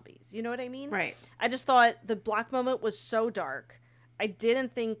from zombies. You know what I mean? Right. I just thought the black moment was so dark. I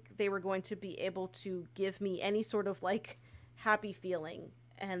didn't think they were going to be able to give me any sort of like happy feeling,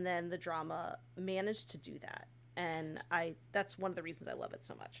 and then the drama managed to do that, and that's one of the reasons I love it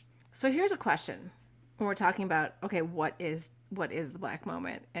so much. So here's a question when we're talking about, okay, what is the black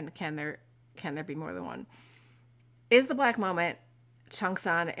moment, and can there be more than one? Is the black moment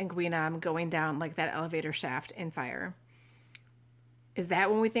Chong-san and Guinam going down like that elevator shaft in fire? Is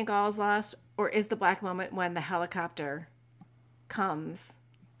that when we think all is lost, or is the black moment when the helicopter comes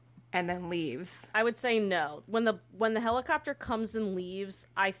and then leaves? I would say no. When the helicopter comes and leaves,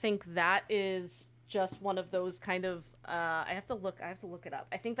 I think that is just one of those kind of I have to look it up.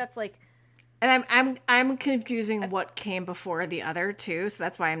 I think that's like, and I'm confusing what came before the other two, so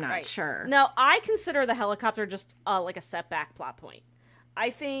that's why I'm not sure. No, I consider the helicopter just like a setback plot point. I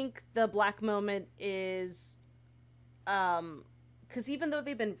think the black moment is because even though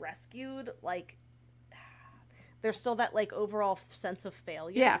they've been rescued, like there's still that like overall sense of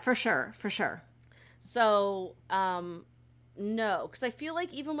failure. Yeah, for sure. So, no, because I feel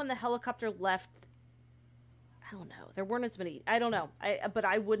like even when the helicopter left, I don't know, there weren't as many. I don't know, but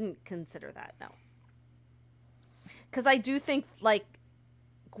I wouldn't consider that, no. Because I do think like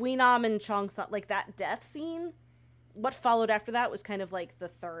Guinam and Chong-san, like that death scene, what followed after that was kind of like the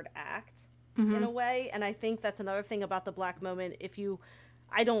third act in a way, and I think that's another thing about the black moment.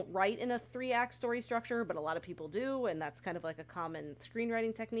 I don't write in a 3-act story structure, but a lot of people do, and that's kind of like a common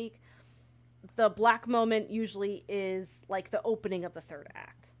screenwriting technique. The black moment usually is like the opening of the third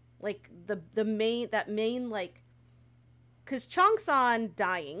act. Like the main like, because Chong-san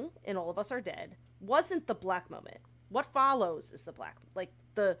dying in All of Us Are Dead wasn't the black moment. What follows is the black, like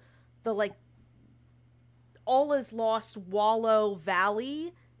the like all is lost Wallow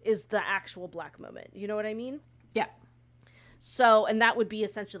Valley is the actual black moment. You know what I mean? Yeah. So, and that would be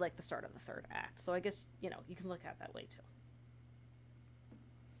essentially like the start of the third act. So I guess, you know, you can look at it that way too.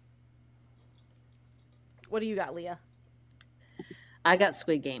 What do you got, Leah? I got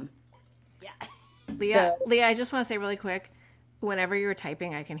Squid Game. Yeah. Leah, I just want to say really quick, whenever you're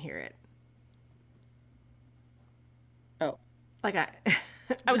typing, I can hear it. Oh. Like I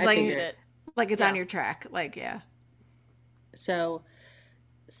was like, it. Like it's on your track. Like, yeah. So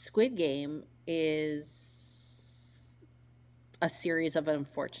Squid Game is a series of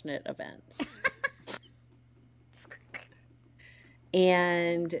unfortunate events.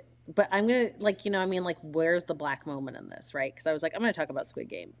 But I'm going to, where's the black moment in this, right? Because I was like, I'm going to talk about Squid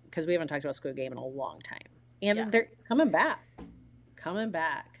Game because we haven't talked about Squid Game in a long time. And it's coming back.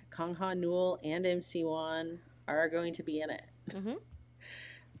 Kang Ha Neul and M. Siwon are going to be in it.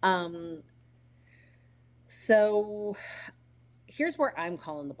 Mm-hmm. So here's where I'm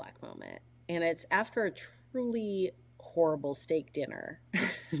calling the black moment. And it's after a truly horrible steak dinner.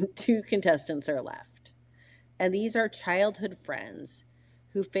 2 contestants are left. And these are childhood friends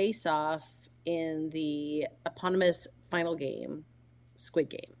who face off in the eponymous final game, Squid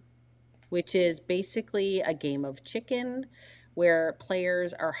Game, which is basically a game of chicken where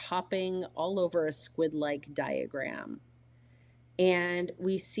players are hopping all over a squid-like diagram. And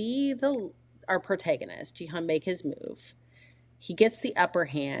we see our protagonist, Jihan, make his move. He gets the upper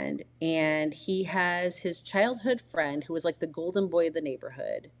hand, and he has his childhood friend, who was like the golden boy of the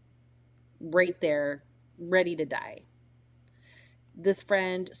neighborhood, right there, ready to die. This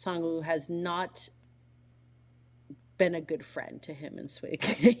friend, Sang-woo, has not been a good friend to him in Squid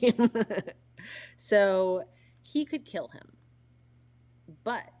Game. So he could kill him.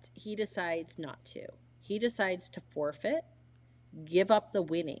 But he decides not to. He decides to forfeit, give up the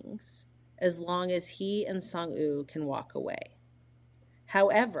winnings, as long as he and Sang-woo can walk away.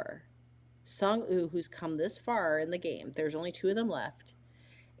 However, Sang-woo, who's come this far in the game, there's only 2 of them left,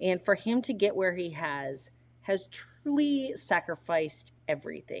 and for him to get where he has truly sacrificed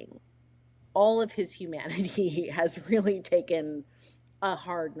everything. All of his humanity has really taken a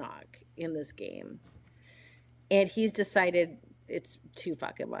hard knock in this game. And he's decided it's too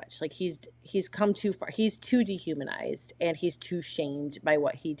fucking much. Like, he's come too far. He's too dehumanized, and he's too shamed by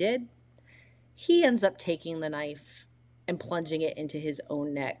what he did. He ends up taking the knife and plunging it into his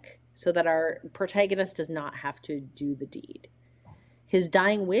own neck so that our protagonist does not have to do the deed. His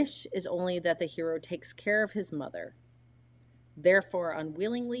dying wish is only that the hero takes care of his mother. Therefore,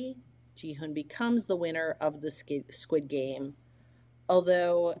 unwillingly, Ji-hoon becomes the winner of the Squid Game.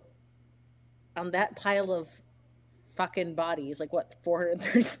 Although, on that pile of fucking bodies,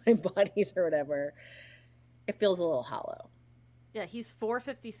 435 bodies or whatever, it feels a little hollow. Yeah, he's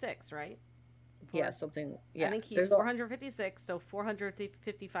 456, right? Yeah, something. Yeah, I think he's 456, so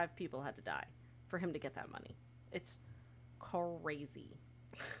 455 people had to die for him to get that money. It's crazy.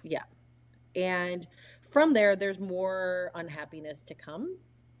 Yeah. And from there's more unhappiness to come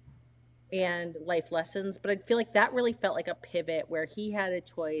and life lessons. But I feel like that really felt like a pivot where he had a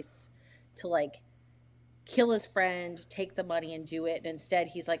choice to kill his friend, take the money and do it. And instead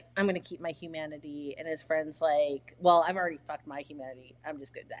he's like, I'm going to keep my humanity. And his friend's like, well, I've already fucked my humanity. I'm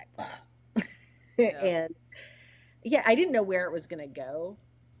just going to die. Yeah. And yeah, I didn't know where it was going to go.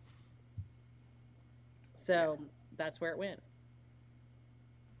 So that's where it went.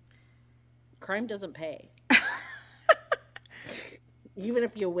 Crime doesn't pay. Even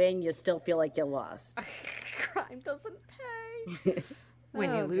if you win, you still feel like you lost. Crime doesn't pay.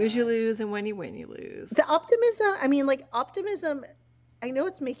 When you lose, you lose, and when you win, you lose. The optimism, I know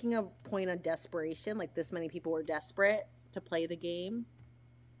it's making a point on desperation, like this many people were desperate to play the game.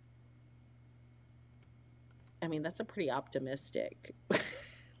 I mean, that's a pretty optimistic,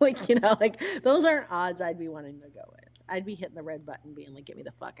 those aren't odds I'd be wanting to go with. I'd be hitting the red button being like, get me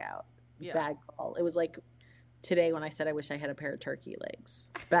the fuck out. Yeah. Bad call. It was like today when I said I wish I had a pair of turkey legs.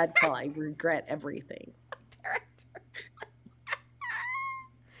 Bad call. I regret everything.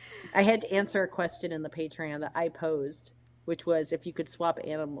 I had to answer a question in the Patreon that I posed, which was, if you could swap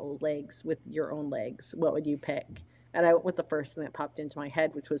animal legs with your own legs, what would you pick? And I went with the first thing that popped into my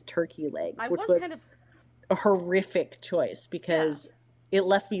head, which was turkey legs, which was kind of a horrific choice because it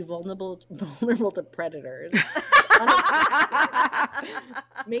left me vulnerable to predators.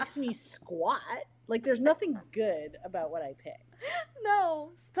 Makes me squat. Like, there's nothing good about what I picked.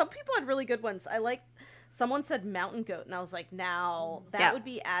 No, some people had really good ones. Someone said mountain goat, and I was like, now that would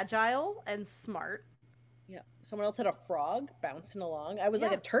be agile and smart. Yeah. Someone else had a frog bouncing along. I was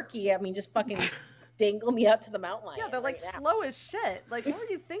like a turkey. I mean, just fucking dangle me out to the mountain lion. Yeah, they're like slow as shit. Like, what were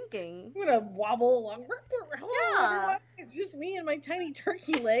you thinking? I'm gonna wobble along. Hello, everyone. It's just me and my tiny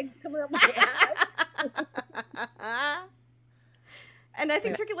turkey legs coming up my ass. And I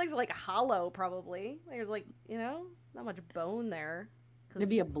think turkey legs are like hollow, probably. There's not much bone there. It'd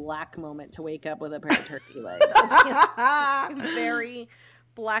be a black moment to wake up with a pair of turkey legs. Very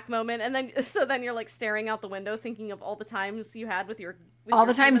black moment. And then you're like staring out the window thinking of all the times you had with all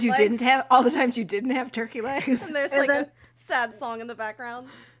the times you didn't have turkey legs. And there's a sad song in the background.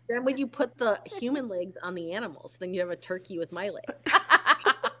 Then when you put the human legs on the animals, then you have a turkey with my leg.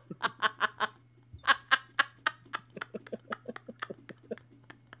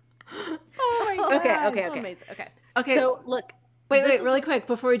 Okay. Amazing. Okay. So look. Wait, really quick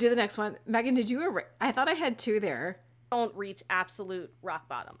before we do the next one. Megan, did you? I thought I had 2 there. Don't reach absolute rock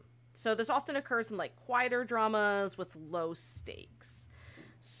bottom. So this often occurs in like quieter dramas with low stakes.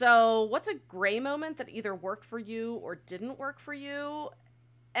 So what's a gray moment that either worked for you or didn't work for you?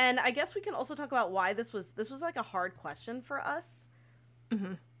 And I guess we can also talk about why this was like a hard question for us.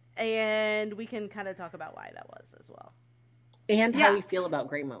 Mm-hmm. And we can kind of talk about why that was as well. And how we feel about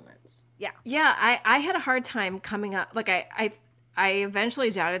gray moments. Yeah. Yeah, I had a hard time coming up. Like I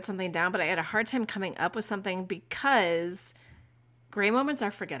eventually jotted something down, but I had a hard time coming up with something because gray moments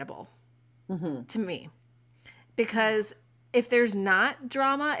are forgettable to me. Because if there's not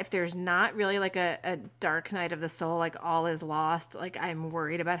drama, if there's not really like a dark night of the soul, like all is lost, like I'm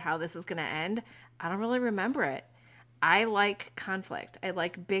worried about how this is going to end, I don't really remember it. I like conflict. I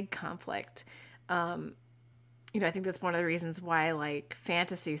like big conflict. I think that's one of the reasons why I like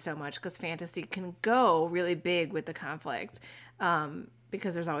fantasy so much, because fantasy can go really big with the conflict,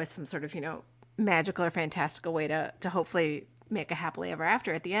 because there's always some sort of, magical or fantastical way to hopefully make a happily ever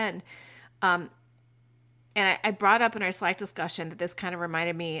after at the end. And I brought up in our Slack discussion that this kind of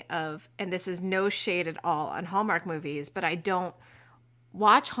reminded me of, and this is no shade at all on Hallmark movies, but I don't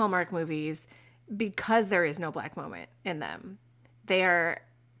watch Hallmark movies because there is no black moment in them. They are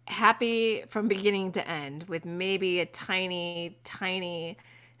happy from beginning to end with maybe a tiny, tiny,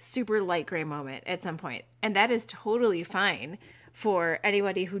 super light gray moment at some point. And that is totally fine for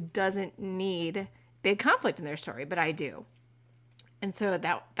anybody who doesn't need big conflict in their story, but I do. And so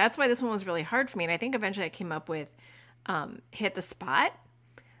that's why this one was really hard for me. And I think eventually I came up with Hit the Spot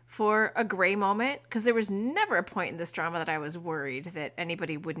for a gray moment, because there was never a point in this drama that I was worried that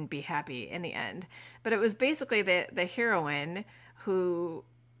anybody wouldn't be happy in the end. But it was basically the heroine who,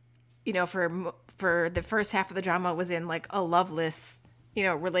 for the first half of the drama was in like a loveless,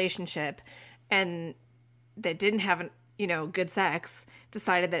 relationship, and that didn't have good sex,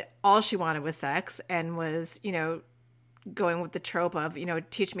 decided that all she wanted was sex, and was, going with the trope of,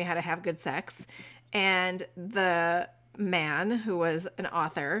 teach me how to have good sex. And the man, who was an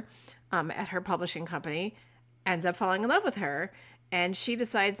author at her publishing company, ends up falling in love with her. And she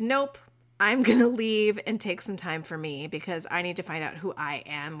decides, nope, I'm going to leave and take some time for me because I need to find out who I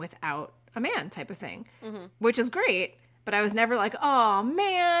am without a man, type of thing, which is great. But I was never like, oh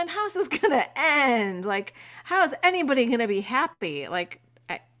man, how's this going to end? Like, how is anybody going to be happy? Like,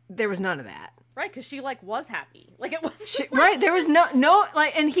 there was none of that. Right, because she was happy. Like it was right. There was no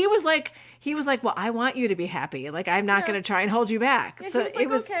like, and he was like, well, I want you to be happy. Like I'm not going to try and hold you back. Yeah, so it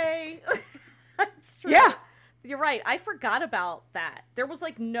was okay. That's true. Yeah, you're right. I forgot about that. There was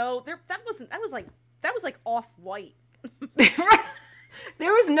like that was like Off-White.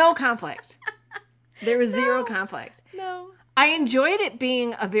 There was no conflict. There was zero conflict. No. I enjoyed it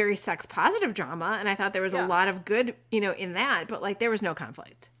being a very sex positive drama, and I thought there was a lot of good, in that, but like there was no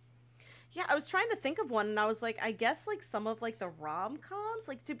conflict. Yeah, I was trying to think of one, and I was like, I guess like some of like the rom-coms,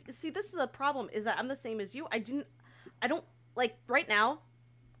 like this is the problem, is that I'm the same as you. I don't like right now,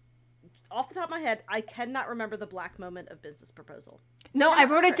 off the top of my head, I cannot remember the black moment of Business Proposal. No, I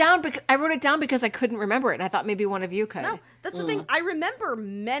wrote it down because I couldn't remember it, and I thought maybe one of you could. No, that's the thing. I remember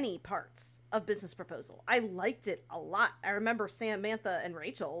many parts of Business Proposal. I liked it a lot. I remember Samantha and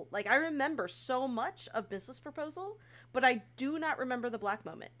Rachel. Like I remember so much of Business Proposal, but I do not remember the black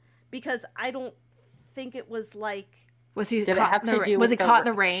moment. Because I don't think it was like... Was he caught in the rain? Was it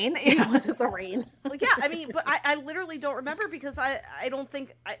the rain? Well, yeah, I mean, but I literally don't remember because I don't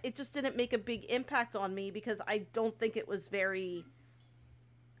think... it just didn't make a big impact on me because I don't think it was very...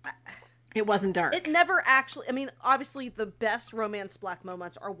 It wasn't dark. It never actually... I mean, obviously the best romance black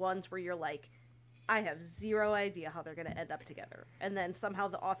moments are ones where you're like, I have zero idea how they're going to end up together. And then somehow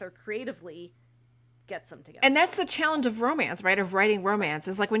the author creatively... gets them together. And that's the challenge of romance, right? Of writing romance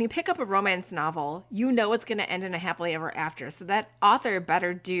is like when you pick up a romance novel, it's going to end in a happily ever after. So that author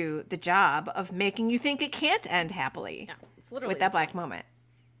better do the job of making you think it can't end happily. Yeah, it's literally with that black moment.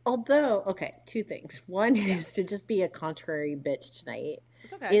 Although, okay, 2 things. One is to just be a contrary bitch tonight.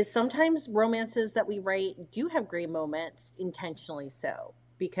 It's okay. Is sometimes romances that we write do have gray moments intentionally so.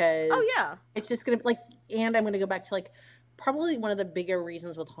 Because it's just going to like, and I'm going to go back to like, probably one of the bigger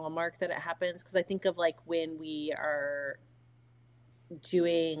reasons with Hallmark that it happens, because I think of like when we are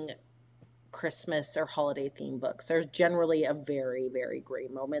doing Christmas or holiday theme books, there's generally a very, very gray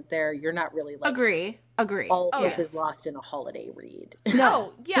moment there. You're not really like agree. All hope is lost in a holiday read.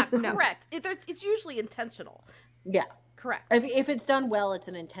 No, yeah, correct. It's usually intentional. Yeah, correct. If it's done well, it's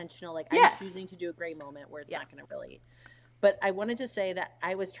an intentional like I'm choosing to do a gray moment where it's not going to really But I wanted to say that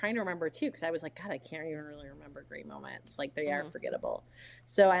I was trying to remember too, because I was like, God, I can't even really remember great moments. Like they are forgettable.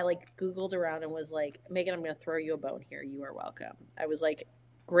 So I like Googled around and was like, Megan, I'm going to throw you a bone here. You are welcome. I was like,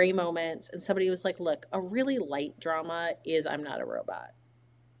 gray moments. And somebody was like, look, a really light drama is I'm Not a Robot.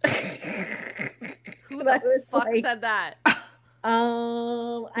 Who the fuck said that?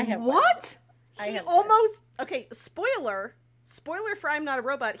 I have what? He almost okay. Spoiler for I'm Not a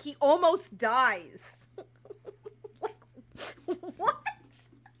Robot. He almost dies. Like what?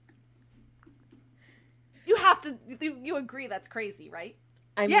 You have to. You agree that's crazy, right?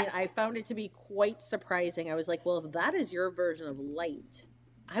 I mean, I found it to be quite surprising. I was like, well, if that is your version of light,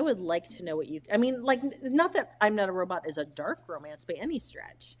 I would like to know what you. I mean, like, not that I'm Not a Robot is a dark romance by any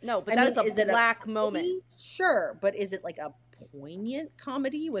stretch. No, but that is a black moment. Sure, but is it like a poignant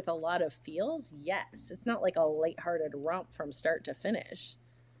comedy with a lot of feels? Yes. It's not like a lighthearted romp from start to finish.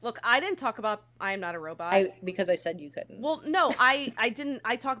 Look, I didn't talk about I Am Not a Robot. Because I said you couldn't. Well, no, I didn't.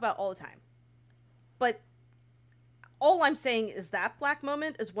 I talk about it all the time. But all I'm saying is that black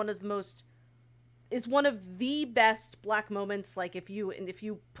moment is one of the best black moments. Like if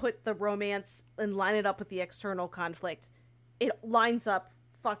you put the romance and line it up with the external conflict, it lines up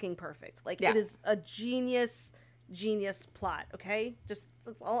fucking perfect. Like it is a genius plot. Okay, just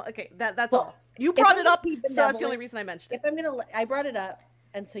that's all. Okay, that's all. You brought it up, so that's the only reason I mentioned it. I brought it up,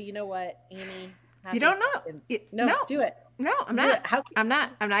 and so you know what, Amy. You don't know. No, do it. No, I'm not. I'm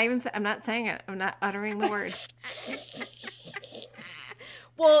not. I'm not saying it. I'm not uttering the word.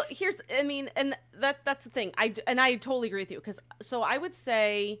 Well, and that's the thing. I totally agree with you so I would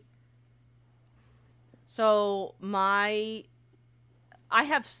say. So I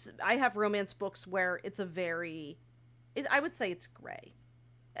have romance books where it's I would say it's gray,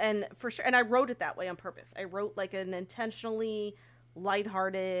 and for sure. And I wrote it that way on purpose. I wrote like an intentionally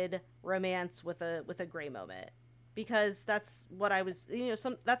lighthearted romance with a gray moment, because that's what I was,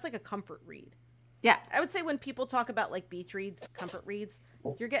 that's like a comfort read. Yeah. I would say when people talk about like beach reads, comfort reads,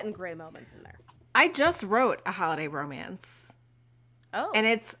 you're getting gray moments in there. I just wrote a holiday romance. Oh. And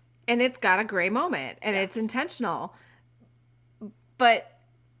it's got a gray moment, and it's intentional. But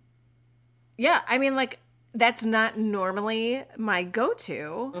yeah, I mean, like, that's not normally my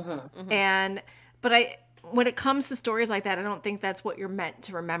go-to. But when it comes to stories like that, I don't think that's what you're meant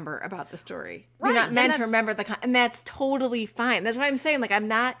to remember about the story. Right. You're not meant to remember and that's totally fine. That's what I'm saying. Like, I'm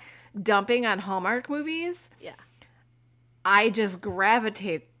not dumping on Hallmark movies. Yeah. I just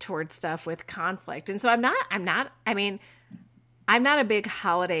gravitate towards stuff with conflict. And so I'm not a big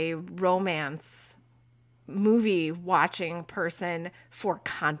holiday romance movie watching person for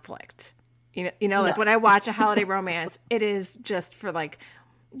conflict. Like when I watch a holiday romance, it is just for like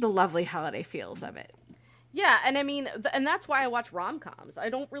the lovely holiday feels of it. Yeah, and I mean, and that's why I watch rom-coms. I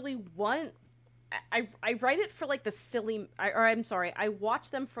don't really want. I write it for like the silly. I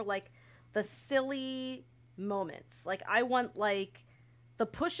watch them for like the silly moments. Like I want like the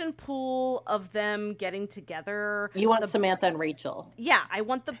push and pull of them getting together. You want Samantha and Rachel. Yeah, I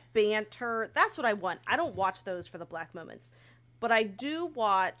want the banter. That's what I want. I don't watch those for the black moments, but I do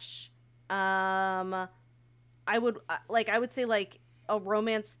watch. I would say like a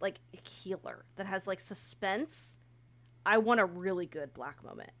romance like Healer that has like suspense. I want a really good black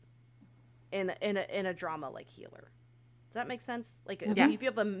moment in a drama like Healer. Does that make sense? Like if you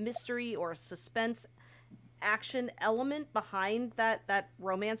have a mystery or a suspense action element behind that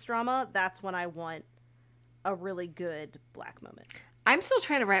romance drama, that's when I want a really good black moment. I'm still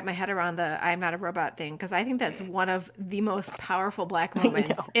trying to wrap my head around the I'm Not a Robot thing, because I think that's one of the most powerful black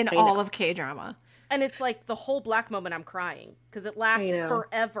moments in all of K-drama. And it's like the whole black moment I'm crying because it lasts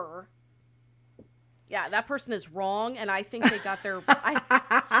forever. Yeah, that person is wrong, and I think they got their... I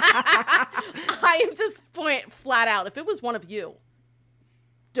am just flat out. If it was one of you,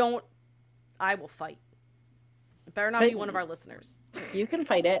 I will fight. It better not be one of our listeners. You can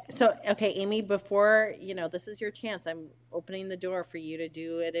fight it. So, okay, Amy, before, this is your chance. I'm opening the door for you to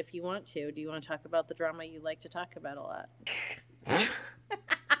do it if you want to. Do you want to talk about the drama you like to talk about a lot?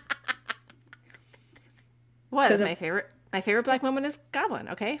 What is my favorite? My favorite black moment is Goblin.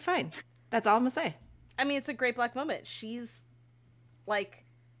 Okay, fine. That's all I'm going to say. I mean, it's a great black moment. She's, like,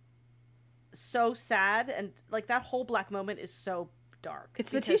 so sad, and, like, that whole black moment is so dark.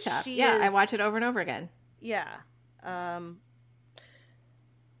 It's the tea shop. Yeah, I watch it over and over again. Yeah. Yeah.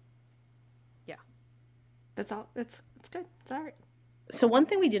 That's all. It's good. It's all right. So one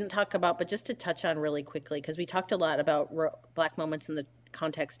thing we didn't talk about, but just to touch on really quickly, because we talked a lot about black moments in the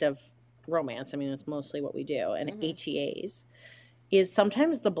context of romance. I mean, it's mostly what we do, and HEAs, is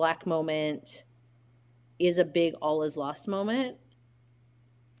sometimes the black moment is a big all is lost moment.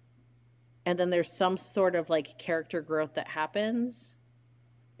 and then there's some sort of like character growth that happens,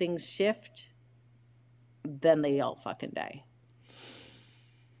 things shift, then they all fucking die.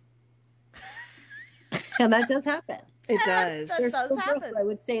 And that does happen. It does. That does happen. Growth, I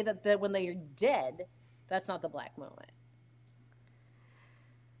would say that when they're dead, that's not the black moment.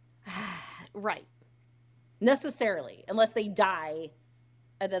 Right. Necessarily, unless they die,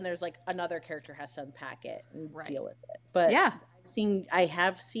 and then there's like another character has to unpack it and deal with it. But yeah, I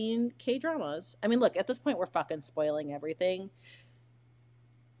have seen K-dramas. I mean, look, at this point we're fucking spoiling everything.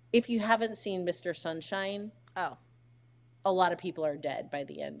 If you haven't seen Mr. Sunshine, a lot of people are dead by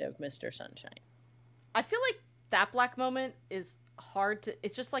the end of Mr. Sunshine. I feel like that black moment is hard to,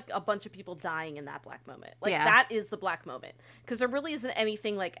 it's just like a bunch of people dying in that black moment. Like that is the black moment, because there really isn't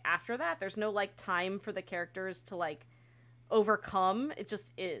anything like after that. There's no like time for the characters to like overcome. It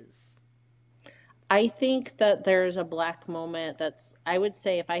just is. I think that there's a black moment that's, I would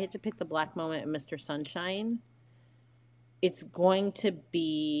say if I had to pick the black moment in Mr. Sunshine, it's going to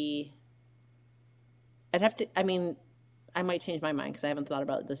be, I might change my mind because I haven't thought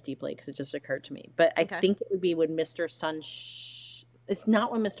about this deeply because it just occurred to me. But I think it would be when it's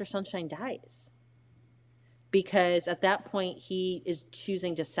not when Mr. Sunshine dies. Because at that point, he is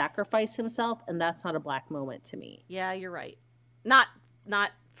choosing to sacrifice himself, and that's not a black moment to me. Yeah, you're right. Not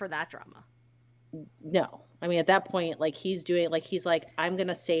for that drama. No. I mean, at that point, like, he's doing, like, he's like, I'm going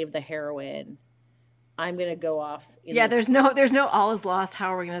to save the heroine. I'm going to go off. There's no all is lost.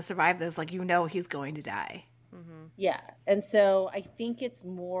 How are we going to survive this? Like, he's going to die. Mm-hmm. Yeah. And so I think it's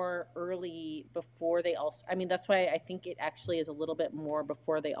more early before they all, I mean, that's why I think it actually is a little bit more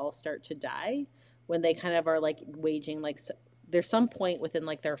before they all start to die, when they kind of are like waging, like, there's some point within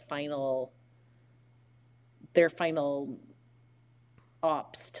like their final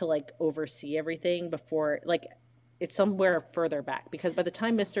ops to like oversee everything before, like, it's somewhere further back, because by the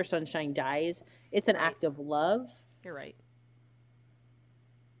time Mr. Sunshine dies, it's an act of love. You're right.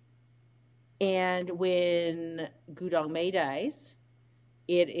 And when Gu Dongmei dies,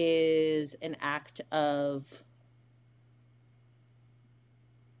 it is an act of,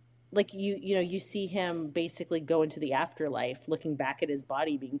 like, you see him basically go into the afterlife, looking back at his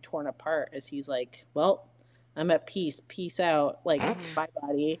body being torn apart as he's like, well, I'm at peace out, like, my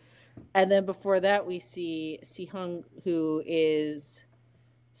body. And then before that, we see Si-hung, who is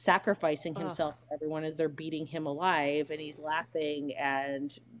sacrificing himself for everyone as they're beating him alive, and he's laughing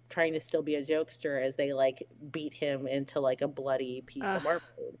and trying to still be a jokester as they like beat him into like a bloody piece of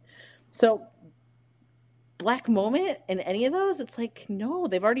marmalade. So black moment in any of those, it's like, no,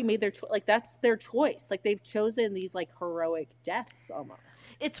 they've already made their choice. Like, that's their choice. Like, they've chosen these like heroic deaths almost.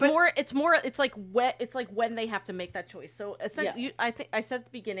 It's like when they have to make that choice. So I think I said at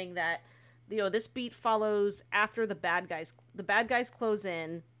the beginning that, this beat follows after the bad guys close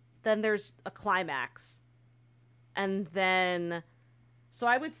in, then there's a climax. And then, so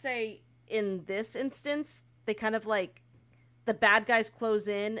I would say in this instance, they kind of like, the bad guys close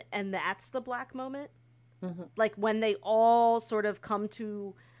in and that's the black moment. Mm-hmm. Like when they all sort of come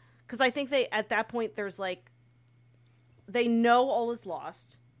to, because I think at that point there's like, they know all is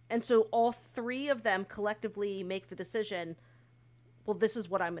lost. And so all three of them collectively make the decision, well, this is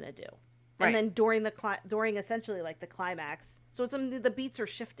what I'm going to do. Right. And then during essentially like the climax, so it's the beats are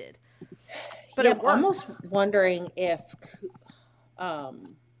shifted. But I'm almost wondering if,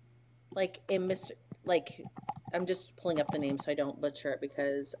 like in I'm just pulling up the name so I don't butcher it,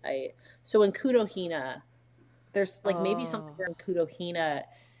 because so in Kudohina, there's like maybe something where in Kudohina,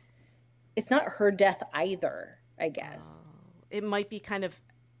 it's not her death either, I guess. It might be kind of,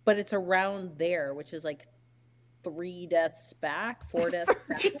 but it's around there, which is like 4 deaths back,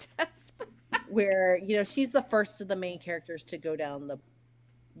 where, she's the first of the main characters to go on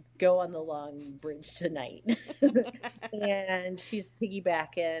the long bridge tonight. And she's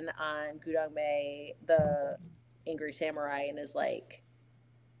piggybacking on Gu Dongmei, the angry samurai, and is like,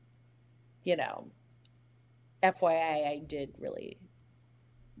 FYI, I did really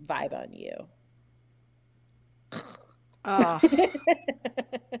vibe on you. Oh.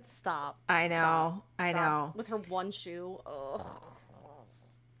 Stop. I know. Stop. I know. With her one shoe. Ugh.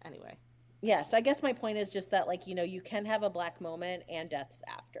 Anyway. Yeah, so I guess my point is just that, like, you can have a black moment and deaths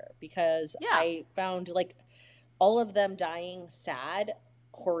after, because I found, like, all of them dying sad,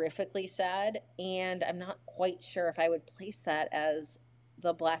 horrifically sad, and I'm not quite sure if I would place that as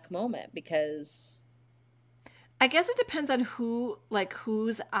the black moment, because I guess it depends on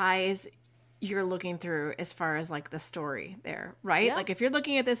whose eyes you're looking through as far as like the story there, right? Yeah. Like if you're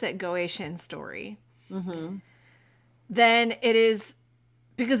looking at this at Goei Shin's story, then it is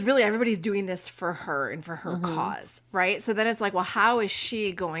because really everybody's doing this for her and for her cause, right? So then it's like, well, how is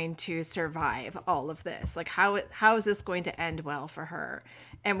she going to survive all of this? Like, how is this going to end well for her?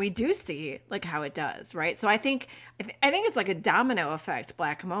 And we do see like how it does, right? So I think it's like a domino effect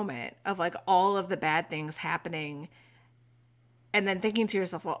Black moment of like all of the bad things happening, and then thinking to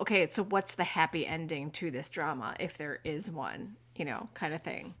yourself, well, okay, so what's the happy ending to this drama, if there is one, kind of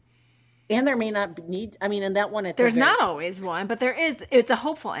thing. And there may not need, in that one, there's not always one, but it's a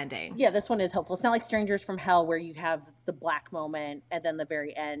hopeful ending. Yeah, this one is hopeful. It's not like Strangers from Hell where you have the Black moment and then the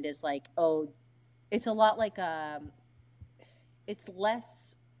very end is like, oh, it's a lot like, it's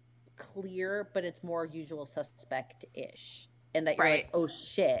less clear, but it's more Usual Suspect-ish. And that you're like, oh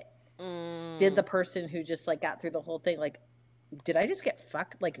shit. Did the person who just like got through the whole thing, like, did I just get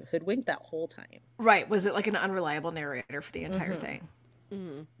fucked, like hoodwinked that whole time? Right. Was it like an unreliable narrator for the entire thing?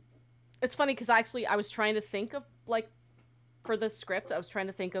 Mm-hmm. It's funny because actually I was trying to think of, like, for the script, I was trying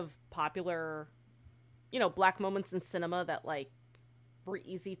to think of popular, Black moments in cinema that, like, were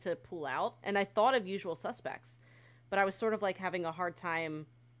easy to pull out. And I thought of Usual Suspects, but I was sort of, like, having a hard time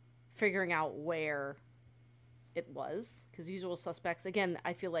figuring out where it was. Because Usual Suspects, again,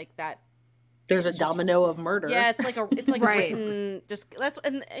 I feel like that there's a domino of murder. Yeah, it's like right. written, just that's,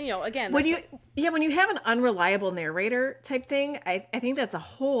 and again, when you have an unreliable narrator type thing, I think that's a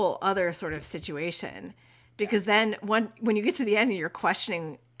whole other sort of situation, because then when you get to the end and you're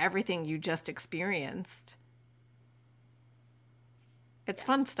questioning everything you just experienced, it's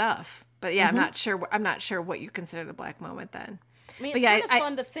fun stuff. But yeah, I'm not sure what you consider the Black moment then. I mean, it's kind of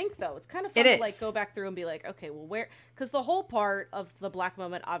fun to think, though. It's kind of fun to, like, go back through and be like, okay, well, where... Because the whole part of the Black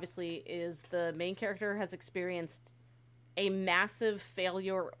moment, obviously, is the main character has experienced a massive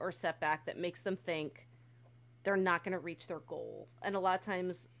failure or setback that makes them think they're not going to reach their goal. And a lot of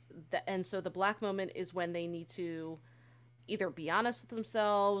times... And so the Black moment is when they need to either be honest with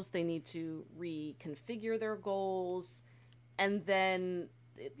themselves, they need to reconfigure their goals, and then...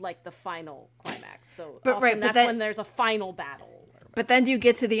 like the final climax. So that's when there's a final battle. But then do you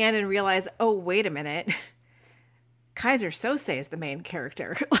get to the end and realize, oh, wait a minute, Kaiser Sose is the main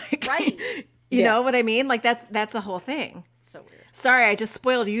character. Like, right. You know what I mean? Like that's the whole thing. So weird. Sorry, I just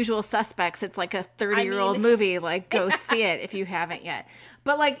spoiled Usual Suspects. It's like a 30-year-old movie. Like, go see it if you haven't yet.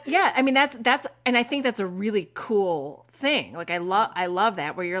 But like, yeah, I mean that's and I think that's a really cool thing. Like I love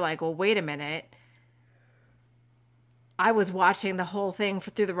that, where you're like, well, wait a minute. I was watching the whole thing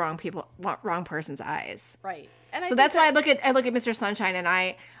through the wrong person's eyes. Right. And so that's why I look at Mr. Sunshine, and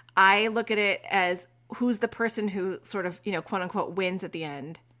I look at it as who's the person who sort of, quote unquote, wins at the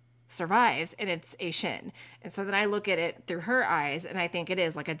end, survives, and it's A Shin. And so then I look at it through her eyes, and I think it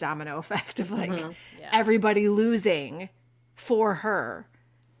is like a domino effect of like everybody losing for her.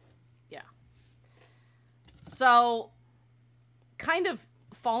 Yeah. So kind of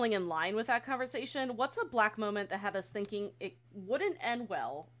falling in line with that conversation, what's a Black moment that had us thinking it wouldn't end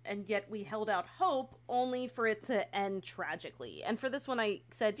well, and yet we held out hope only for it to end tragically? And for this one, I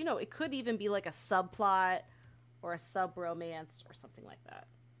said, it could even be like a subplot or a sub-romance or something like that.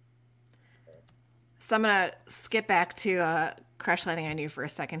 So I'm going to skip back to Crash Landing on You for a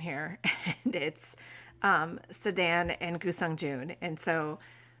second here. And it's Sedan and Gu Sung-joon. And so,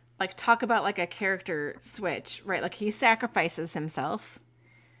 like, talk about like a character switch, right? Like, he sacrifices himself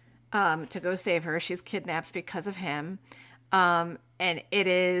to go save her. She's kidnapped because of him. And it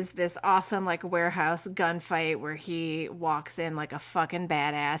is this awesome, like, warehouse gunfight where he walks in like a fucking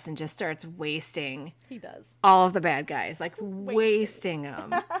badass and just starts wasting. He does. All of the bad guys, like wasting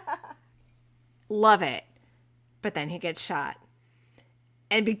them. Love it. But then he gets shot.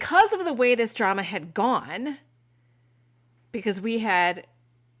 And because of the way this drama had gone, because we had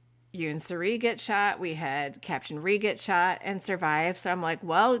Yoon Suri get shot, we had Caption Ri get shot and survive. So I'm like,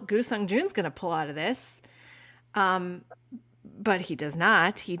 well, Gu Sung-joon's going to pull out of this. But he does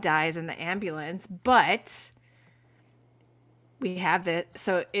not. He dies in the ambulance. But we have the...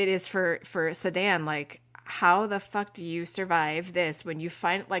 So it is for Sedan, like, how the fuck do you survive this when you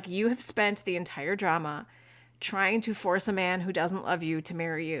find... Like, you have spent the entire drama trying to force a man who doesn't love you to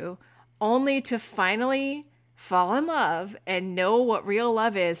marry you, only to finally fall in love and know what real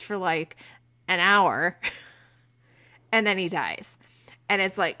love is for like an hour, and then he dies. And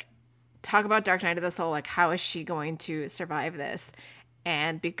it's like, talk about Dark Night of the Soul, like, how is she going to survive this?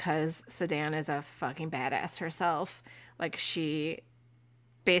 And because Sedan is a fucking badass herself, like, she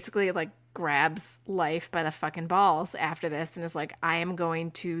basically like grabs life by the fucking balls after this and is like, I am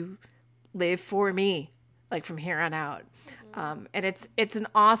going to live for me, like, from here on out. And it's an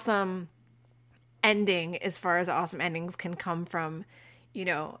awesome ending, as far as awesome endings can come from,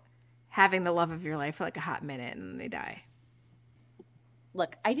 having the love of your life for like a hot minute and then they die.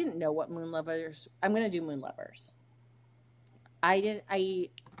 look, I didn't know what Moon Lovers. I'm going to do Moon Lovers. I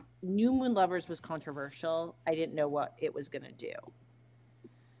knew Moon Lovers was controversial. I didn't know what it was going to do.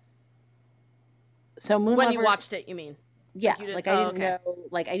 So Moon Lovers. When you watched it, you mean? Yeah, like I didn't know.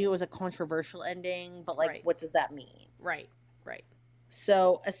 Like I knew it was a controversial ending, but like, what does that mean? Right.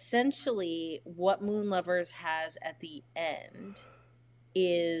 So essentially, what Moon Lovers has at the end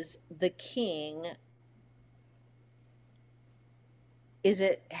is the king.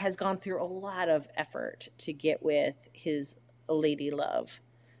 Has gone through a lot of effort to get with his lady love,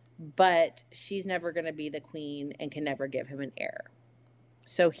 but she's never going to be the queen and can never give him an heir.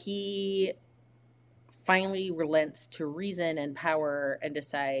 So he finally relents to reason and power and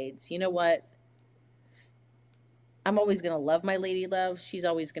decides, you know what? I'm always going to love my lady love. She's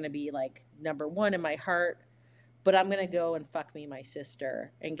always going to be like number one in my heart, but I'm going to go and fuck my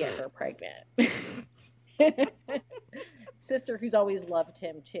sister and get her pregnant. Sister who's always loved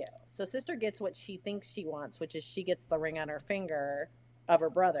him too. So sister gets what she thinks she wants, which is she gets the ring on her finger of her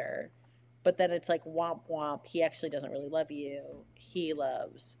brother. But then it's like womp womp. He actually doesn't really love you. He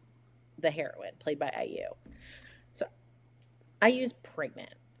loves the heroine played by IU. So I use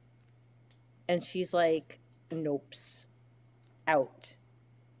pregnant. And she's like, nope's out.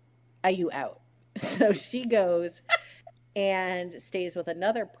 IU out. So she goes and stays with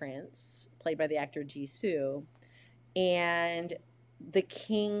another prince played by the actor Jisoo. And the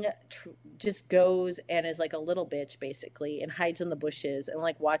king just goes and is like a little bitch basically and hides in the bushes and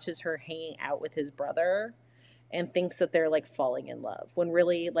like watches her hanging out with his brother and thinks that they're like falling in love when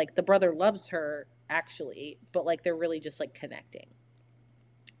really like the brother loves her actually, but like they're really just like connecting.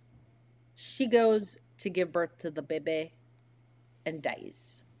 She goes to give birth to the baby and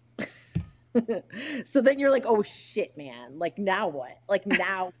dies. So then you're like, oh shit, man, like now what? Like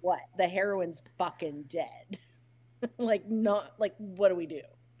now what? The heroine's fucking dead. Like, not like, what do we do?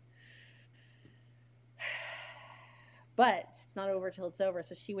 But it's not over till it's over.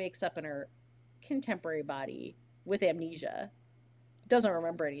 So she wakes up in her contemporary body with amnesia, doesn't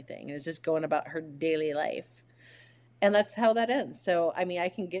remember anything, and is just going about her daily life. And that's how that ends. So, I mean, I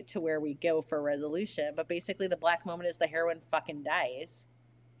can get to where we go for resolution, but basically the black moment is the heroine fucking dies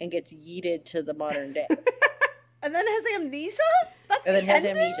and gets yeeted to the modern day. And then has amnesia?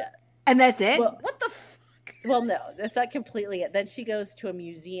 Amnesia. And that's it? Well, what the fuck? Well, no, that's not completely it. Then she goes to a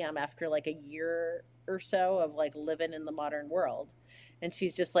museum after like a year or so of like living in the modern world. And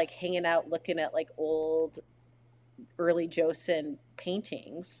she's just like hanging out looking at like old early Joseon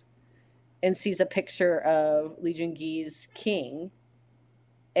paintings and sees a picture of Lee Jung-gi's king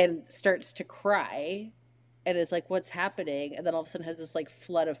and starts to cry and is like, what's happening? And then all of a sudden has this like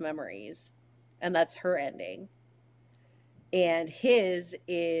flood of memories. And that's her ending. And his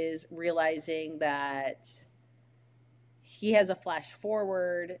is realizing that he has a flash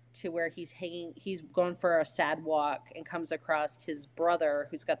forward to where he's going for a sad walk and comes across his brother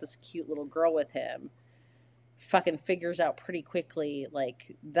who's got this cute little girl with him. Fucking figures out pretty quickly,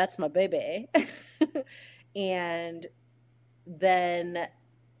 like, that's my baby. And then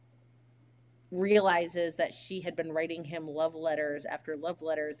realizes that she had been writing him love letters after love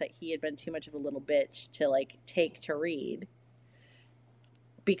letters that he had been too much of a little bitch to like take to read.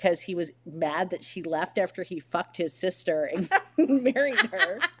 Because he was mad that she left after he fucked his sister and married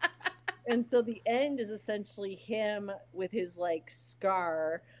her. And so the end is essentially him with his like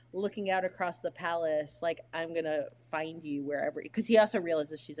scar looking out across the palace like, I'm going to find you wherever. Because he also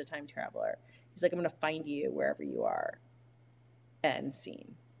realizes she's a time traveler. He's like, I'm going to find you wherever you are. End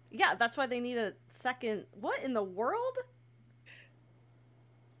scene. Yeah, that's why they need a second. What in the world?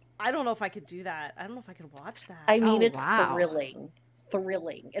 I don't know if I could do that. I don't know if I could watch that. I mean, it's thrilling.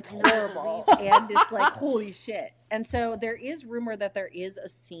 It's horrible. And it's like, holy shit. And so there is rumor that there is a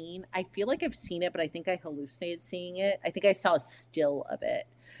scene. I feel like I've seen it, but I think I hallucinated seeing it. I think I saw a still of it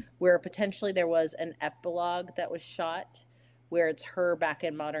where potentially there was an epilogue that was shot where it's her back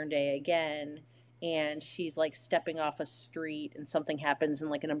in modern day again. And she's like stepping off a street and something happens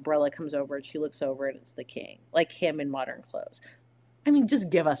and like an umbrella comes over and she looks over and it's the king, like him in modern clothes. I mean, just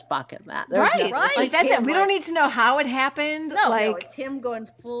give us fucking that. Right. Like that's it. We don't need to know how it happened. No, it's him going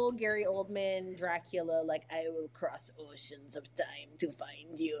full Gary Oldman, Dracula, like, I will cross oceans of time to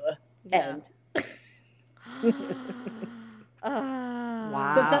find you. Yeah. And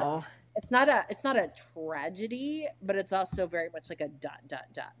wow. It's not a tragedy, but it's also very much like a ...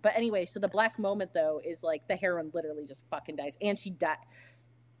 But anyway, so the black moment though is like the heroine literally just fucking dies, and she died.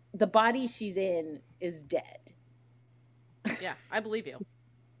 The body she's in is dead. Yeah, I believe you.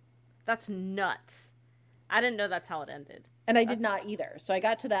 That's nuts. I didn't know that's how it ended. And I did not either. So I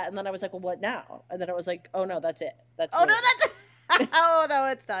got to that, and then I was like, well, what now? And then I was like, oh no, that's it. That's it. Oh, no,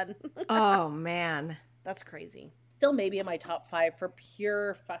 it's done. Oh, man. That's crazy. Still maybe in my top 5 for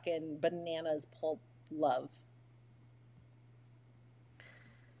pure fucking bananas pulp love.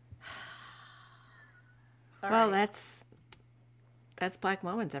 Well, that's Black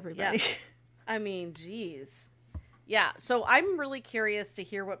Moments, everybody. Yeah. I mean, geez. Yeah, so I'm really curious to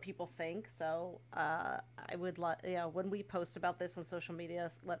hear what people think. So I would when we post about this on social media,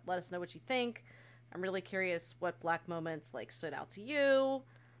 let us know what you think. I'm really curious what Black moments like stood out to you.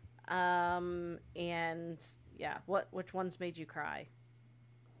 And yeah, which ones made you cry?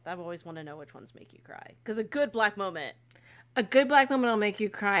 I've always want to know which ones make you cry. Because a good Black moment will make you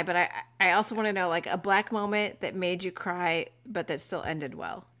cry, but I also want to know like a Black moment that made you cry but that still ended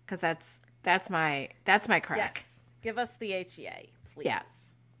well, because that's my crack. Yes. Give us the HEA, please. Yeah.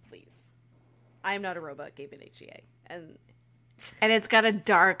 Please. I am not a robot gave an HEA. And it's got a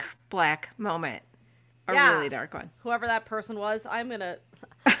dark Black moment. A really dark one. Whoever that person was, I'm gonna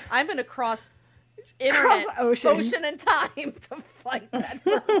cross internet, ocean and time to fight that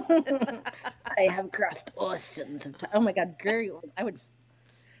person. I have crossed oceans of time. Oh my God, Gary! I would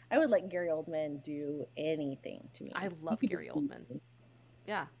let Gary Oldman do anything to me. I love Gary Oldman.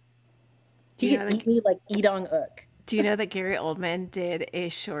 Yeah. He could eat me like Lee-Dong-Wook. Do you know that Gary Oldman did a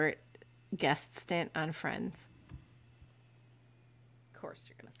short guest stint on Friends? Of course,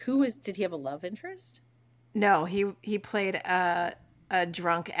 you're gonna say. Did he have a love interest? No, he played a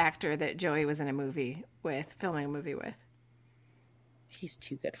drunk actor that Joey was in filming a movie with. He's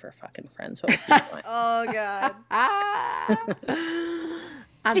too good for fucking Friends. What was he doing? Oh God.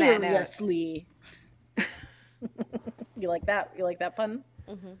 Seriously. You like that? You like that pun?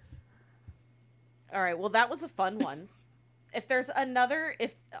 Mm-hmm. All right. Well, that was a fun one. If there's another,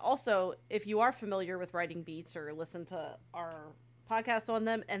 if you are familiar with writing beats or listen to our podcast on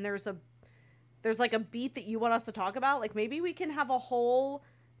them, and there's like a beat that you want us to talk about, like maybe we can have a whole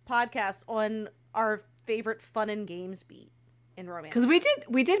podcast on our favorite fun and games beat in romance. Because we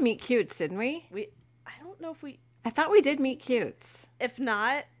did meet cutes, didn't we? I don't know if I thought we did meet cutes. If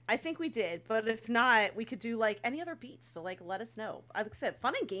not, I think we did, but if not, we could do like any other beats. So like, let us know. Like I said,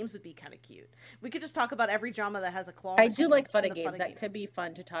 fun and games would be kind of cute. We could just talk about every drama that has a claw. I do like fun and games. That could be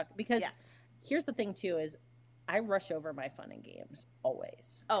fun to talk, because here's the thing too: is I rush over my fun and games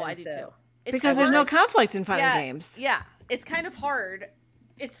always. Oh, I do too. Because there's no conflict in fun and games. Yeah, it's kind of hard.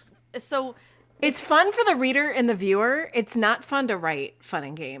 It's fun for the reader and the viewer. It's not fun to write fun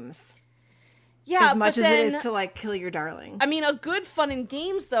and games. Yeah, as much as it is to like kill your darlings. I mean, a good fun and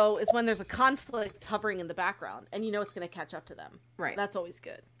games though is when there's a conflict hovering in the background, and you know it's going to catch up to them. Right. That's always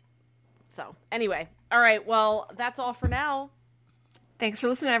good. So anyway, all right. Well, that's all for now. Thanks for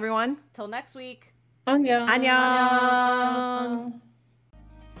listening, everyone. Till next week. Annyeong. Annyeong.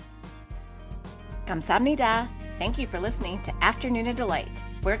 Kamsahamnida. Thank you for listening to Afternoon of Delight.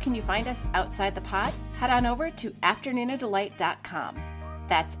 Where can you find us outside the pod? Head on over to afternoonadelight.com.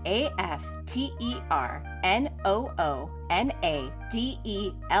 That's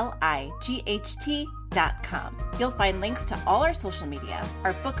AFTERNOONADELIGHT.com. You'll find links to all our social media,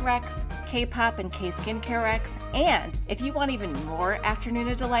 our book recs, K-pop and K-skincare recs, and if you want even more Afternoon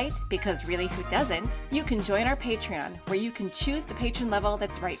of Delight, because really who doesn't, you can join our Patreon, where you can choose the patron level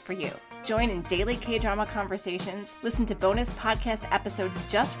that's right for you. Join in daily K-drama conversations, listen to bonus podcast episodes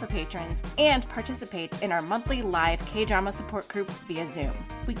just for patrons, and participate in our monthly live K-drama support group via Zoom.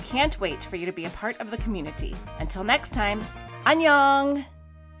 We can't wait for you to be a part of the community. Until next time, annyeong!